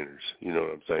entertainers. You know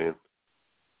what I'm saying?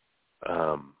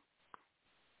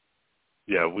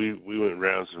 We went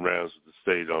rounds and rounds with the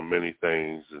state on many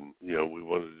things, and, we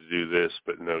wanted to do this,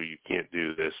 but no, you can't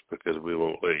do this because we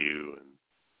won't let you.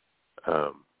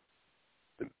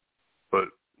 But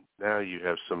now you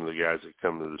have some of the guys that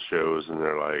come to the shows and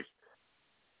they're like,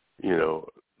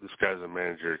 this guy's a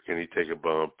manager, can he take a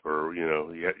bump? Or,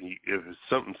 if it's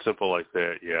something simple like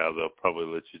that, yeah, they'll probably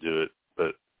let you do it.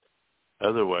 But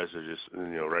Otherwise, they're just,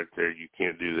 right there, you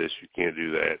can't do this, you can't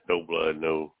do that, no blood,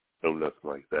 no nothing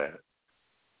like that.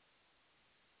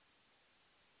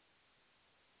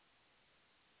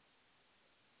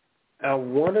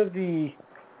 One of the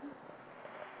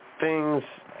things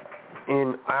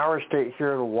in our state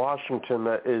here in Washington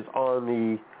that is on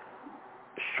the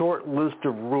short list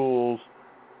of rules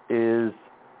is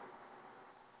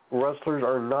wrestlers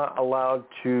are not allowed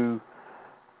to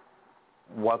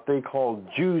what they call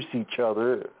juice each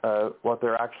other. What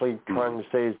they're actually trying to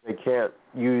say is they can't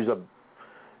use a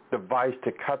device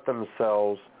to cut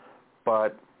themselves,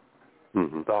 but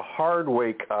the hard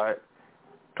way cut,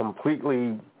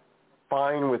 completely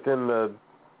fine within the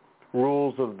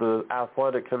rules of the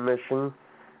athletic commission,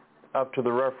 up to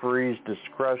the referee's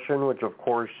discretion, which of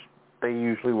course they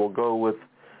usually will go with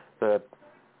the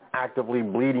actively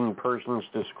bleeding person's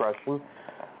discretion.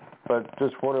 But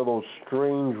just one of those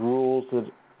strange rules that's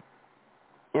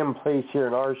in place here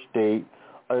in our state.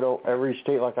 I know every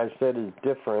state, like I said, is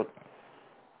different.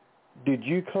 Did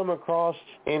you come across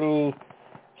any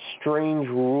strange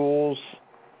rules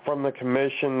from the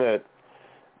commission that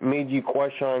made you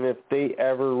question if they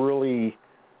ever really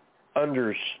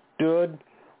understood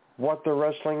what the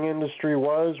wrestling industry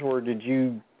was, or did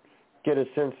you get a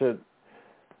sense that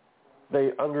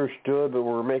they understood but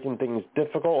were making things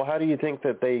difficult? How do you think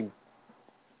that they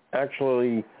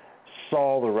actually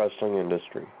saw the wrestling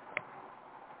industry?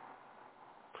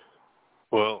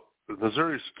 Well,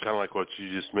 Missouri's kind of like what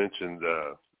you just mentioned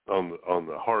on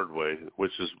the hard way,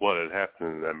 which is what had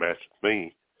happened in that match with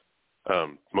me,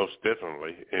 most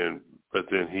definitely. But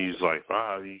then he's like,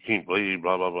 you can't bleed,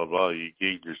 blah, blah, blah, blah. You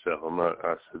gigged yourself.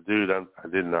 I said, dude, I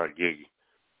did not gig.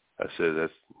 I said,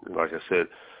 that's, like I said,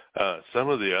 some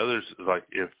of the others, like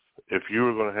if you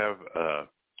were going to have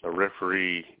a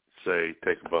referee, say,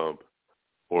 take a bump,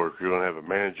 or if you're going to have a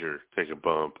manager take a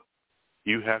bump,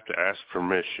 you have to ask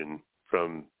permission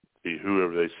from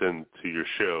whoever they send to your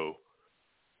show.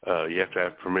 You have to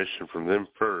have permission from them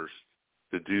first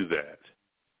to do that.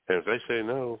 And if they say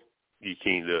no, you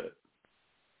can't do it.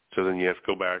 So then you have to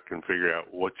go back and figure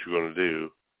out what you're going to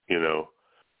do,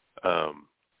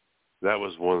 That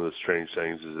was one of the strange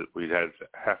things, is that we'd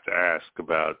have to ask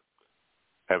about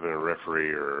having a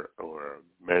referee or a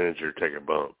manager take a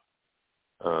bump.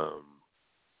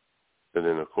 And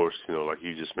then, of course, like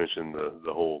you just mentioned,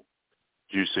 the whole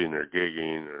juicing or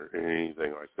gigging or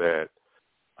anything like that.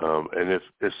 And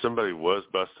if somebody was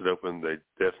busted open, they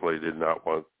definitely did not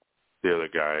want the other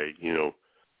guy,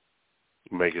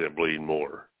 making it bleed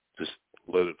more. Just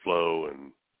let it flow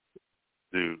and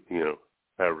do,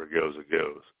 however it goes, it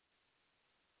goes.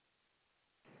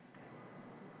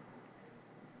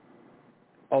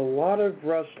 A lot of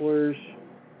wrestlers,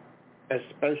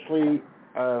 especially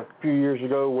a few years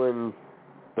ago when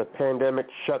the pandemic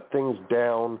shut things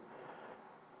down,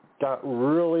 got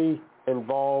really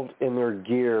involved in their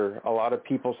gear. A lot of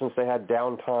people, since they had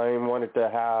downtime, wanted to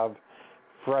have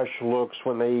fresh looks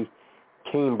when they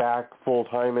came back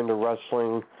full-time into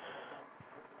wrestling.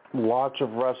 Lots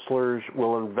of wrestlers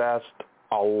will invest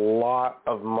a lot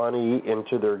of money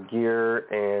into their gear,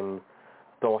 and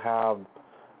they'll have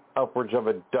upwards of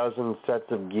a dozen sets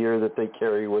of gear that they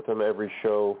carry with them every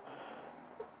show.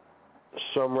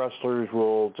 Some wrestlers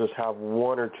will just have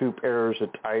one or two pairs of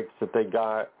tights that they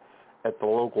got at the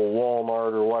local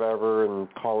Walmart or whatever and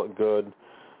call it good.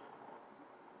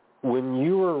 When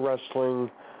you were wrestling,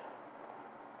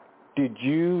 did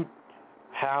you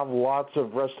have lots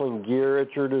of wrestling gear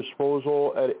at your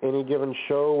disposal at any given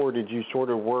show, or did you sort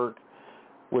of work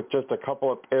with just a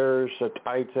couple of pairs of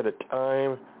tights at a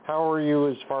time? How are you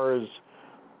as far as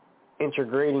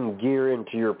integrating gear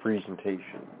into your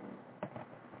presentation?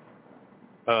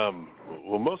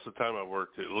 Well, most of the time I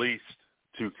worked at least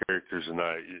two characters a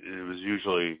night. It was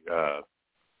usually,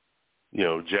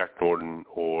 Jack Norton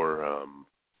or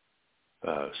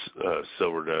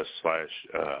Silver Dust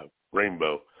 /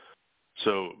 Rainbow.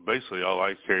 So basically all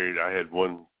I carried, I had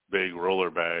one big roller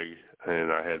bag,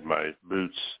 and I had my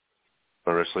boots,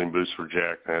 my wrestling boots for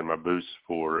Jack. I had my boots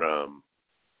for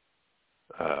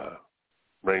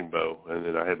Rainbow, and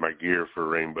then I had my gear for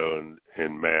Rainbow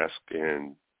and mask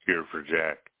and gear for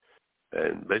Jack.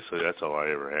 And basically that's all I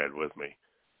ever had with me.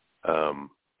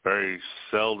 Very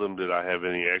seldom did I have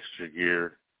any extra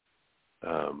gear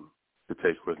to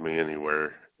take with me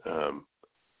anywhere.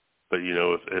 But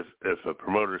if a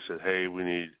promoter said, "Hey,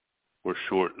 we're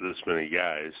short this many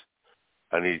guys,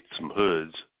 I need some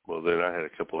hoods," well, then I had a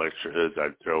couple extra hoods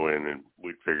I'd throw in, and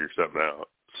we'd figure something out.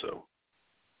 So.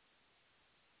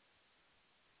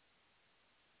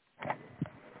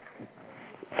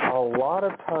 A lot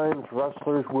of times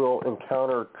wrestlers will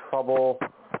encounter trouble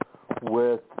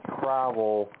with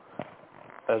travel,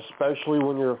 especially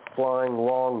when you're flying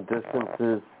long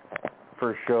distances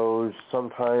for shows.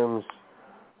 Sometimes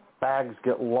bags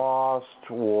get lost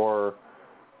or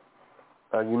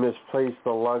you misplace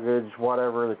the luggage,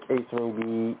 whatever the case may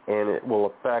be, and it will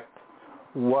affect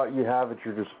what you have at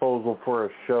your disposal for a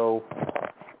show.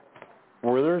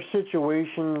 Were there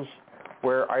situations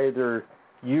where either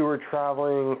you were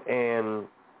traveling and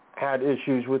had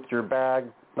issues with your bag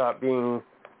not being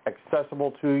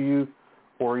accessible to you,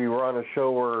 or you were on a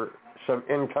show where some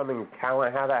incoming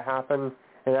talent had that happen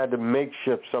and had to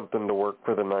makeshift something to work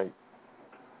for the night?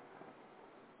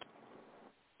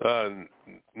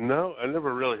 No, I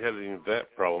never really had any of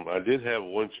that problem. I did have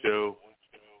one show.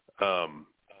 I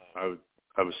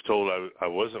was told I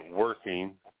wasn't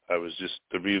working. I was just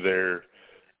to be there.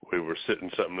 We were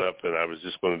setting something up, and I was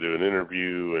just going to do an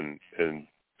interview and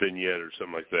vignette or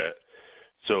something like that.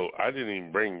 So I didn't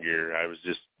even bring gear. I was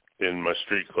just in my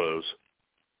street clothes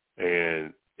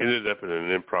and ended up in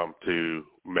an impromptu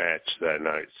match that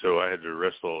night. So I had to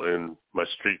wrestle in my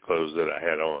street clothes that I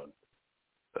had on.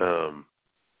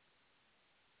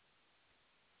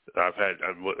 I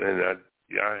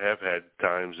have had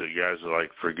times that guys will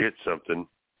like forget something,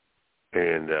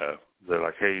 and they're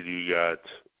like, "Hey, do you got,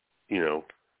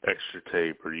 extra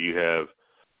tape, or do you have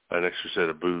an extra set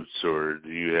of boots, or do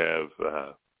you have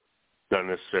not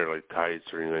necessarily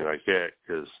tights or anything like that?"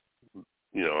 Because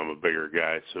I'm a bigger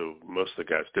guy, so most of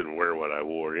the guys didn't wear what I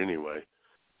wore anyway.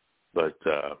 But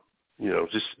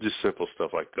just simple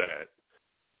stuff like that.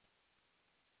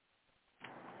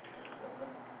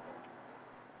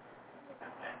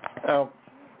 Now,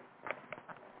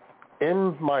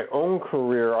 in my own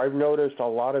career, I've noticed a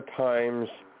lot of times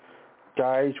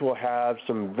guys will have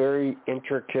some very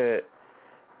intricate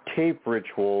tape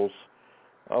rituals.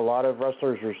 A lot of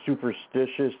wrestlers are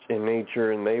superstitious in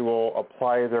nature, and they will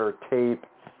apply their tape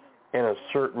in a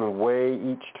certain way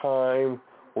each time,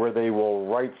 where they will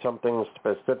write something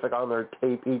specific on their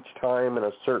tape each time in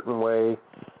a certain way.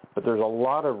 But there's a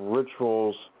lot of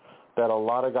rituals that a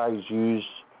lot of guys use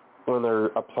when they're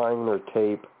applying their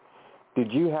tape.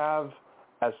 Did you have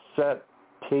a set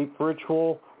tape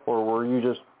ritual, or were you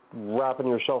just wrapping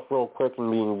yourself real quick and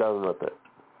being done with it?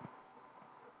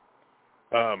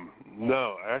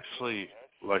 No, actually,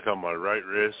 like on my right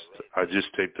wrist, I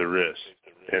just taped the wrist,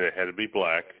 and it had to be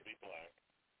black.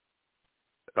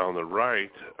 On the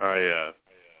right, I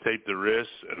taped the wrist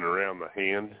and around the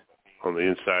hand, on the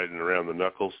inside and around the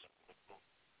knuckles,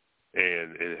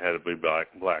 and it had to be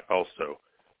black also.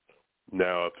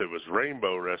 Now, if it was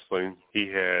rainbow wrestling, he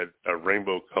had a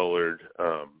rainbow-colored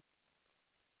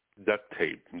duct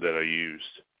tape that I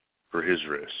used for his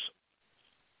wrists.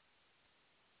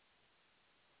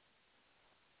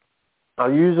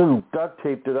 Using duct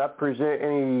tape, did that present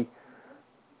any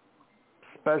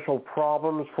special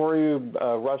problems for you,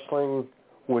 wrestling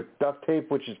with duct tape,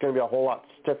 which is going to be a whole lot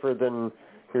stiffer than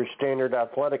your standard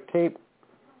athletic tape?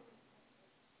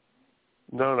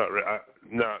 No, not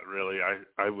really.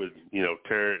 I would,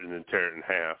 tear it and then tear it in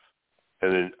half.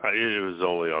 And then it was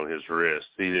only on his wrist.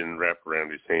 He didn't wrap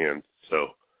around his hand.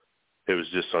 So it was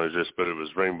just on his wrist, but it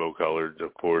was rainbow colored,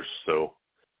 of course. So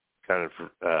kind of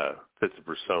fits the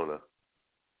persona.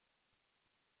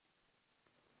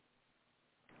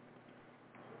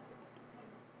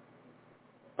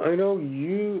 I know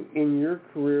you, in your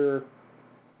career,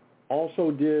 also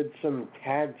did some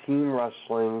tag team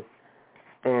wrestling,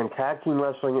 and tag team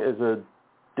wrestling is a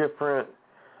different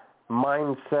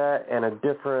mindset and a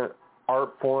different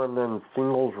art form than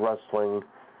singles wrestling.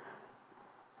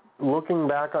 Looking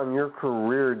back on your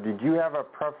career, did you have a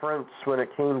preference when it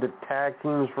came to tag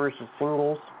teams versus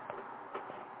singles?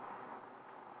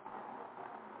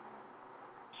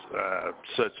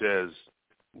 Such as,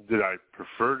 did I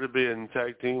prefer to be in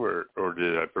tag team, or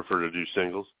did I prefer to do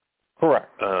singles? Correct.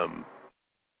 When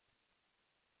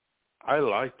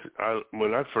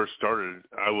I first started,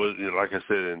 I was, like I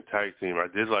said, in tag team. I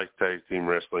did like tag team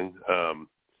wrestling.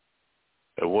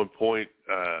 At one point,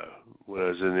 when I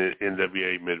was in the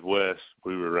NWA Midwest,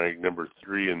 we were ranked number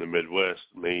 3 in the Midwest,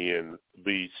 me and the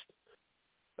Beast.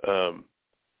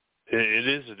 It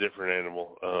is a different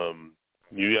animal.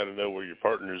 You got to know where your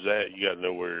partner's at. You got to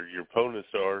know where your opponents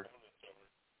are,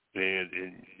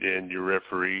 and your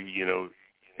referee.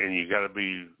 And you got to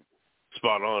be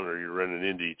spot on, or you're running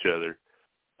into each other.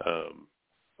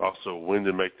 Also, when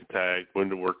to make the tag, when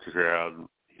to work the crowd.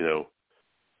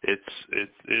 It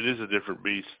is a different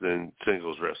beast than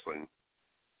singles wrestling.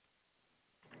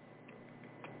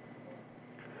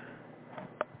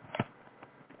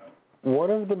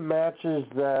 One of the matches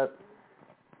that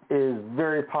is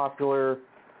very popular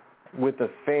with the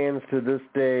fans to this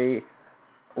day,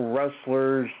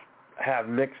 wrestlers have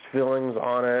mixed feelings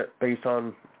on it based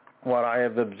on what I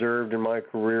have observed in my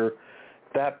career.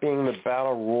 That being the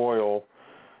Battle Royal,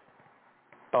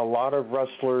 a lot of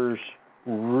wrestlers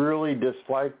really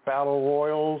dislike Battle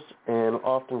Royals and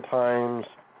oftentimes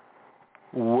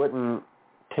wouldn't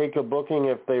take a booking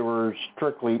if they were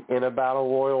strictly in a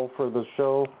Battle Royal for the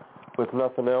show with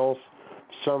nothing else.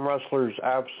 Some wrestlers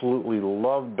absolutely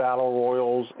love Battle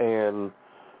Royals and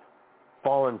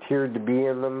volunteered to be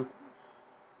in them.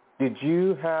 Did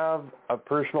you have a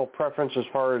personal preference as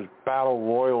far as Battle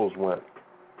Royals went?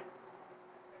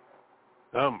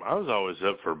 I was always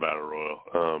up for a Battle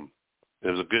Royal. It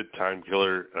was a good time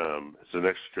killer. It's an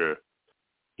extra,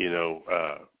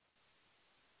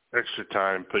 extra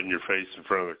time putting your face in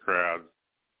front of the crowd.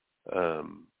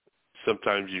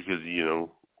 Sometimes you could,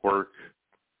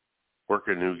 work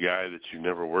a new guy that you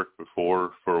never worked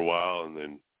before for a while, and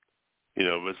then,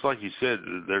 but it's like you said,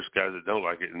 there's guys that don't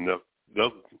like it, and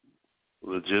they'll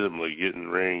legitimately get in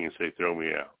the ring and say, "Throw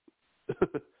me out."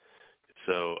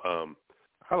 So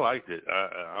I liked it.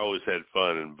 I always had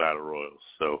fun in Battle Royals.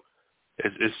 So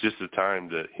it's just a time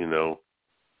that,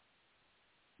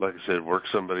 like I said, work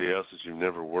somebody else that you've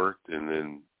never worked and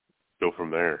then go from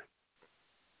there.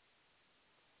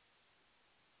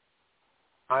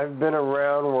 I've been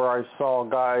around where I saw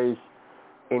guys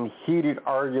in heated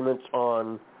arguments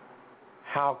on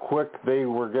how quick they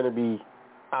were going to be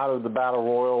out of the Battle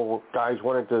Royal. Guys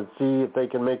wanted to see if they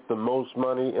can make the most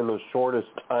money in the shortest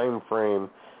time frame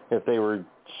if they were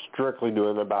strictly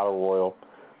doing the Battle Royal.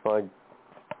 So I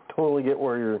totally get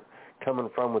where you're coming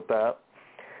from with that.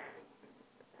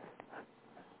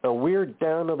 Now we're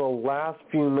down to the last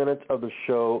few minutes of the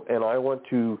show, and I want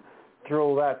to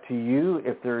throw that to you.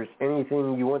 If there's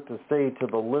anything you want to say to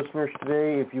the listeners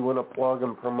today, if you want to plug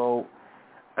and promote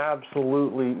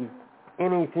absolutely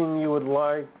anything you would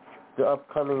like, the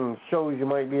upcoming shows you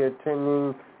might be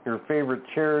attending, your favorite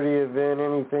charity event,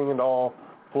 anything at all,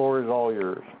 floor is all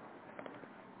yours.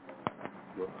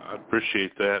 Well, I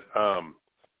appreciate that.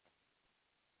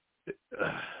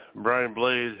 Brian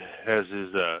Blade has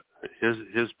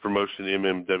his promotion,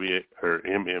 MMWA, or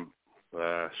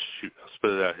I'll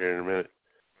spit it out here in a minute.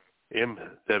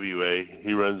 MWA.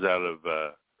 He runs out of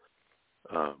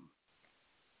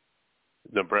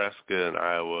Nebraska and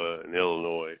Iowa and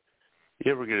Illinois.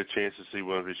 You ever get a chance to see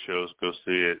one of his shows, go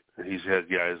see it. He's had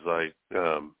guys like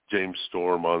James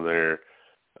Storm on there,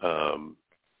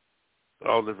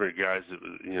 all different guys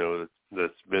that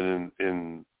that's been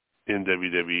in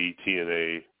WWE,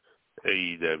 TNA,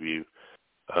 AEW.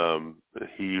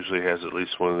 He usually has at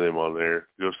least one of them on there.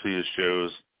 Go see his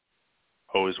shows.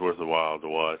 Always worth a while to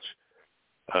watch.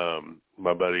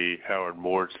 My buddy Howard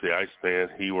Mortz, the Iceman,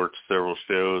 he works several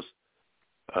shows.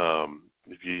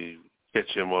 If you catch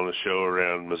him on a show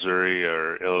around Missouri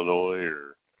or Illinois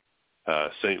or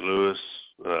St. Louis,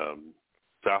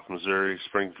 South Missouri,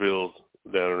 Springfield,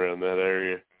 down around that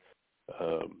area.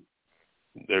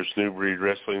 There's New Breed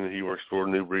Wrestling that he works for.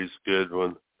 New Breed's a good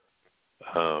one.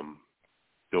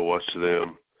 Go watch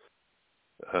them.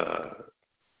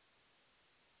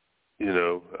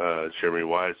 Jeremy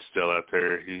Wyatt's still out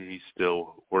there. He's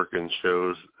still working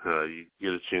shows. You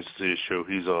get a chance to see a show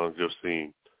he's on, go see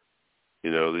him.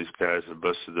 These guys have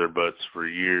busted their butts for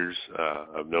years.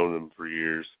 I've known them for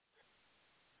years.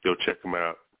 Go check them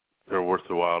out. They're worth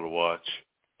a while to watch.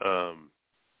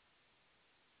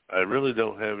 I really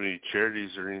don't have any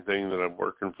charities or anything that I'm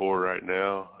working for right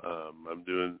now.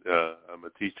 I'm a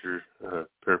teacher,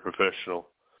 paraprofessional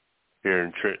here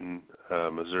in Trenton,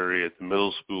 Missouri at the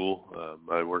middle school.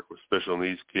 I work with special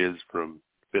needs kids from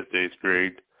 5th to 8th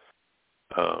grade.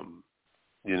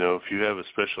 If you have a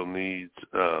special needs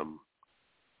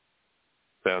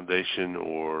foundation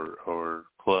or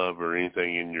club or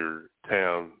anything in your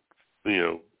town,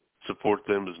 support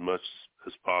them as much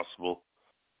as possible.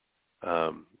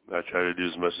 I try to do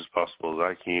as much as possible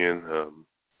as I can,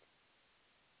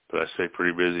 but I stay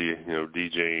pretty busy,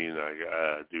 DJing.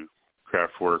 I do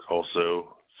craft work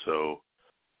also. So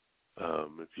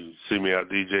if you see me out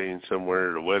DJing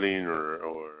somewhere at a wedding or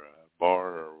a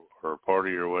bar or a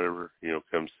party or whatever,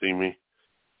 come see me.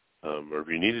 Or if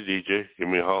you need a DJ, give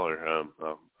me a holler.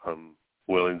 I'm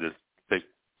willing to take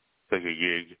a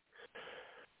gig.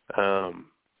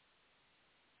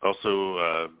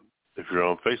 Also, if you're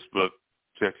on Facebook,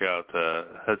 check out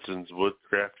Hudson's Wood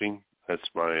Crafting. That's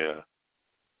my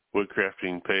wood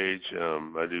crafting page.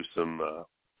 I do some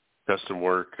custom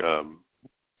work,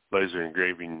 laser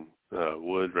engraving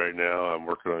wood right now. I'm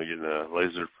working on getting a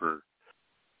laser for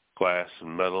glass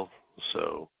and metal.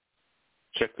 So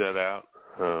check that out.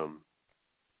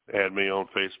 add me on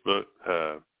Facebook,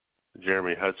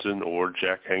 Jeremy Hudson or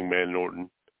Jack Hangman Norton,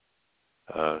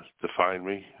 to find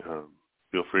me.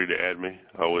 Feel free to add me.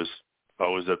 Always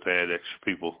up to add extra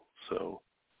people. So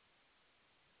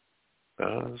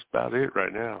that's about it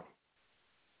right now.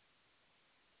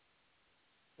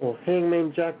 Well,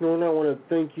 Hangman Jack Norton, I want to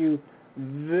thank you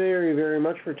very, very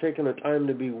much for taking the time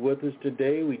to be with us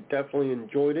today. We definitely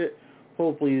enjoyed it.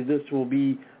 Hopefully this will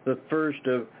be the first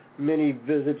of many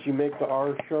visits you make to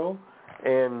our show.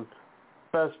 And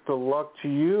best of luck to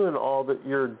you and all that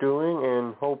you're doing.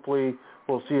 And hopefully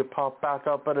we'll see it pop back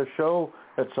up at a show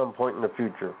at some point in the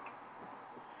future.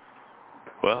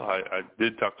 Well, I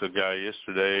did talk to a guy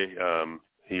yesterday.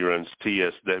 He runs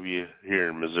TSW here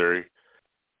in Missouri.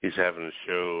 He's having a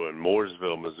show in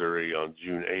Mooresville, Missouri on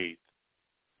June 8th.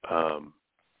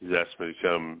 He's asked me to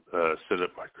come set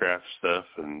up my craft stuff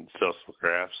and sell some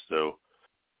crafts. So,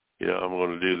 I'm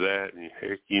going to do that. And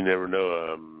heck, you never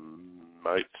know.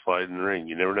 Might slide in the ring.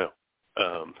 You never know.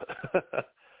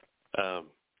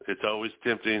 It's always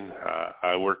tempting.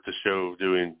 I worked the show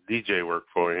doing DJ work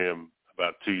for him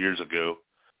about 2 years ago,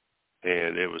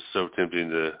 and it was so tempting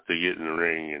to get in the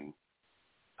ring.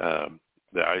 And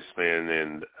the Iceman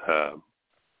and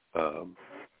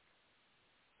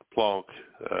Plonk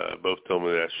both told me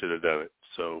that I should have done it.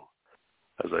 So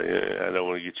I was like, I don't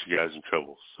want to get you guys in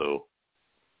trouble. So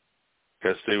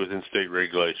got to stay within state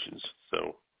regulations.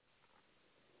 So.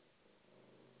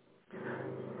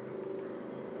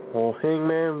 Well,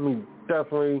 Hangman, we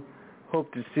definitely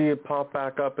hope to see it pop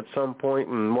back up at some point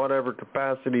in whatever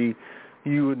capacity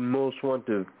you would most want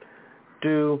to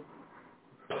do.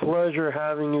 Pleasure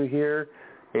having you here,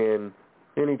 and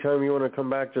anytime you want to come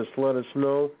back, just let us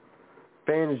know.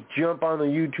 Fans, jump on the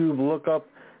YouTube, look up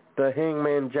the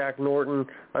Hangman Jack Norton.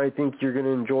 I think you're going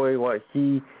to enjoy what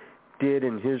he did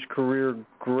in his career.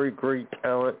 Great, great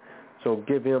talent, so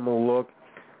give him a look.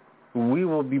 We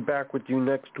will be back with you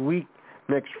next week.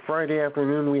 Next Friday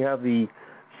afternoon, we have the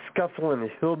Scufflin'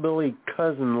 Hillbilly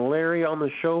Cousin Larry on the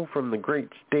show from the great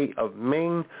state of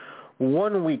Maine.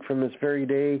 1 week from this very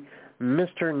day,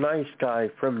 Mr. Nice Guy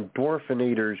from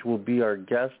Dwarfinators will be our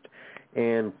guest.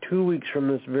 And 2 weeks from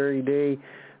this very day,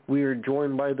 we are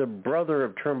joined by the brother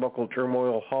of Turnbuckle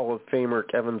Turmoil Hall of Famer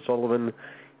Kevin Sullivan.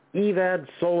 Evad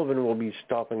Sullivan will be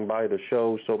stopping by the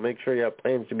show, so make sure you have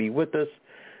plans to be with us.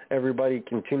 Everybody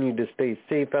continue to stay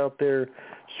safe out there.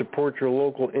 Support your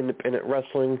local independent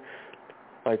wrestling.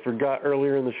 I forgot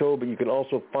earlier in the show, but you can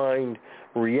also find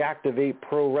Reactivate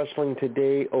Pro Wrestling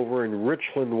today over in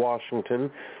Richland, Washington.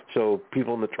 So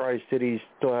people in the Tri-Cities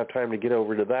still have time to get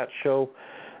over to that show.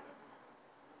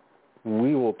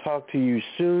 We will talk to you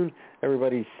soon.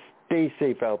 Everybody stay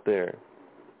safe out there.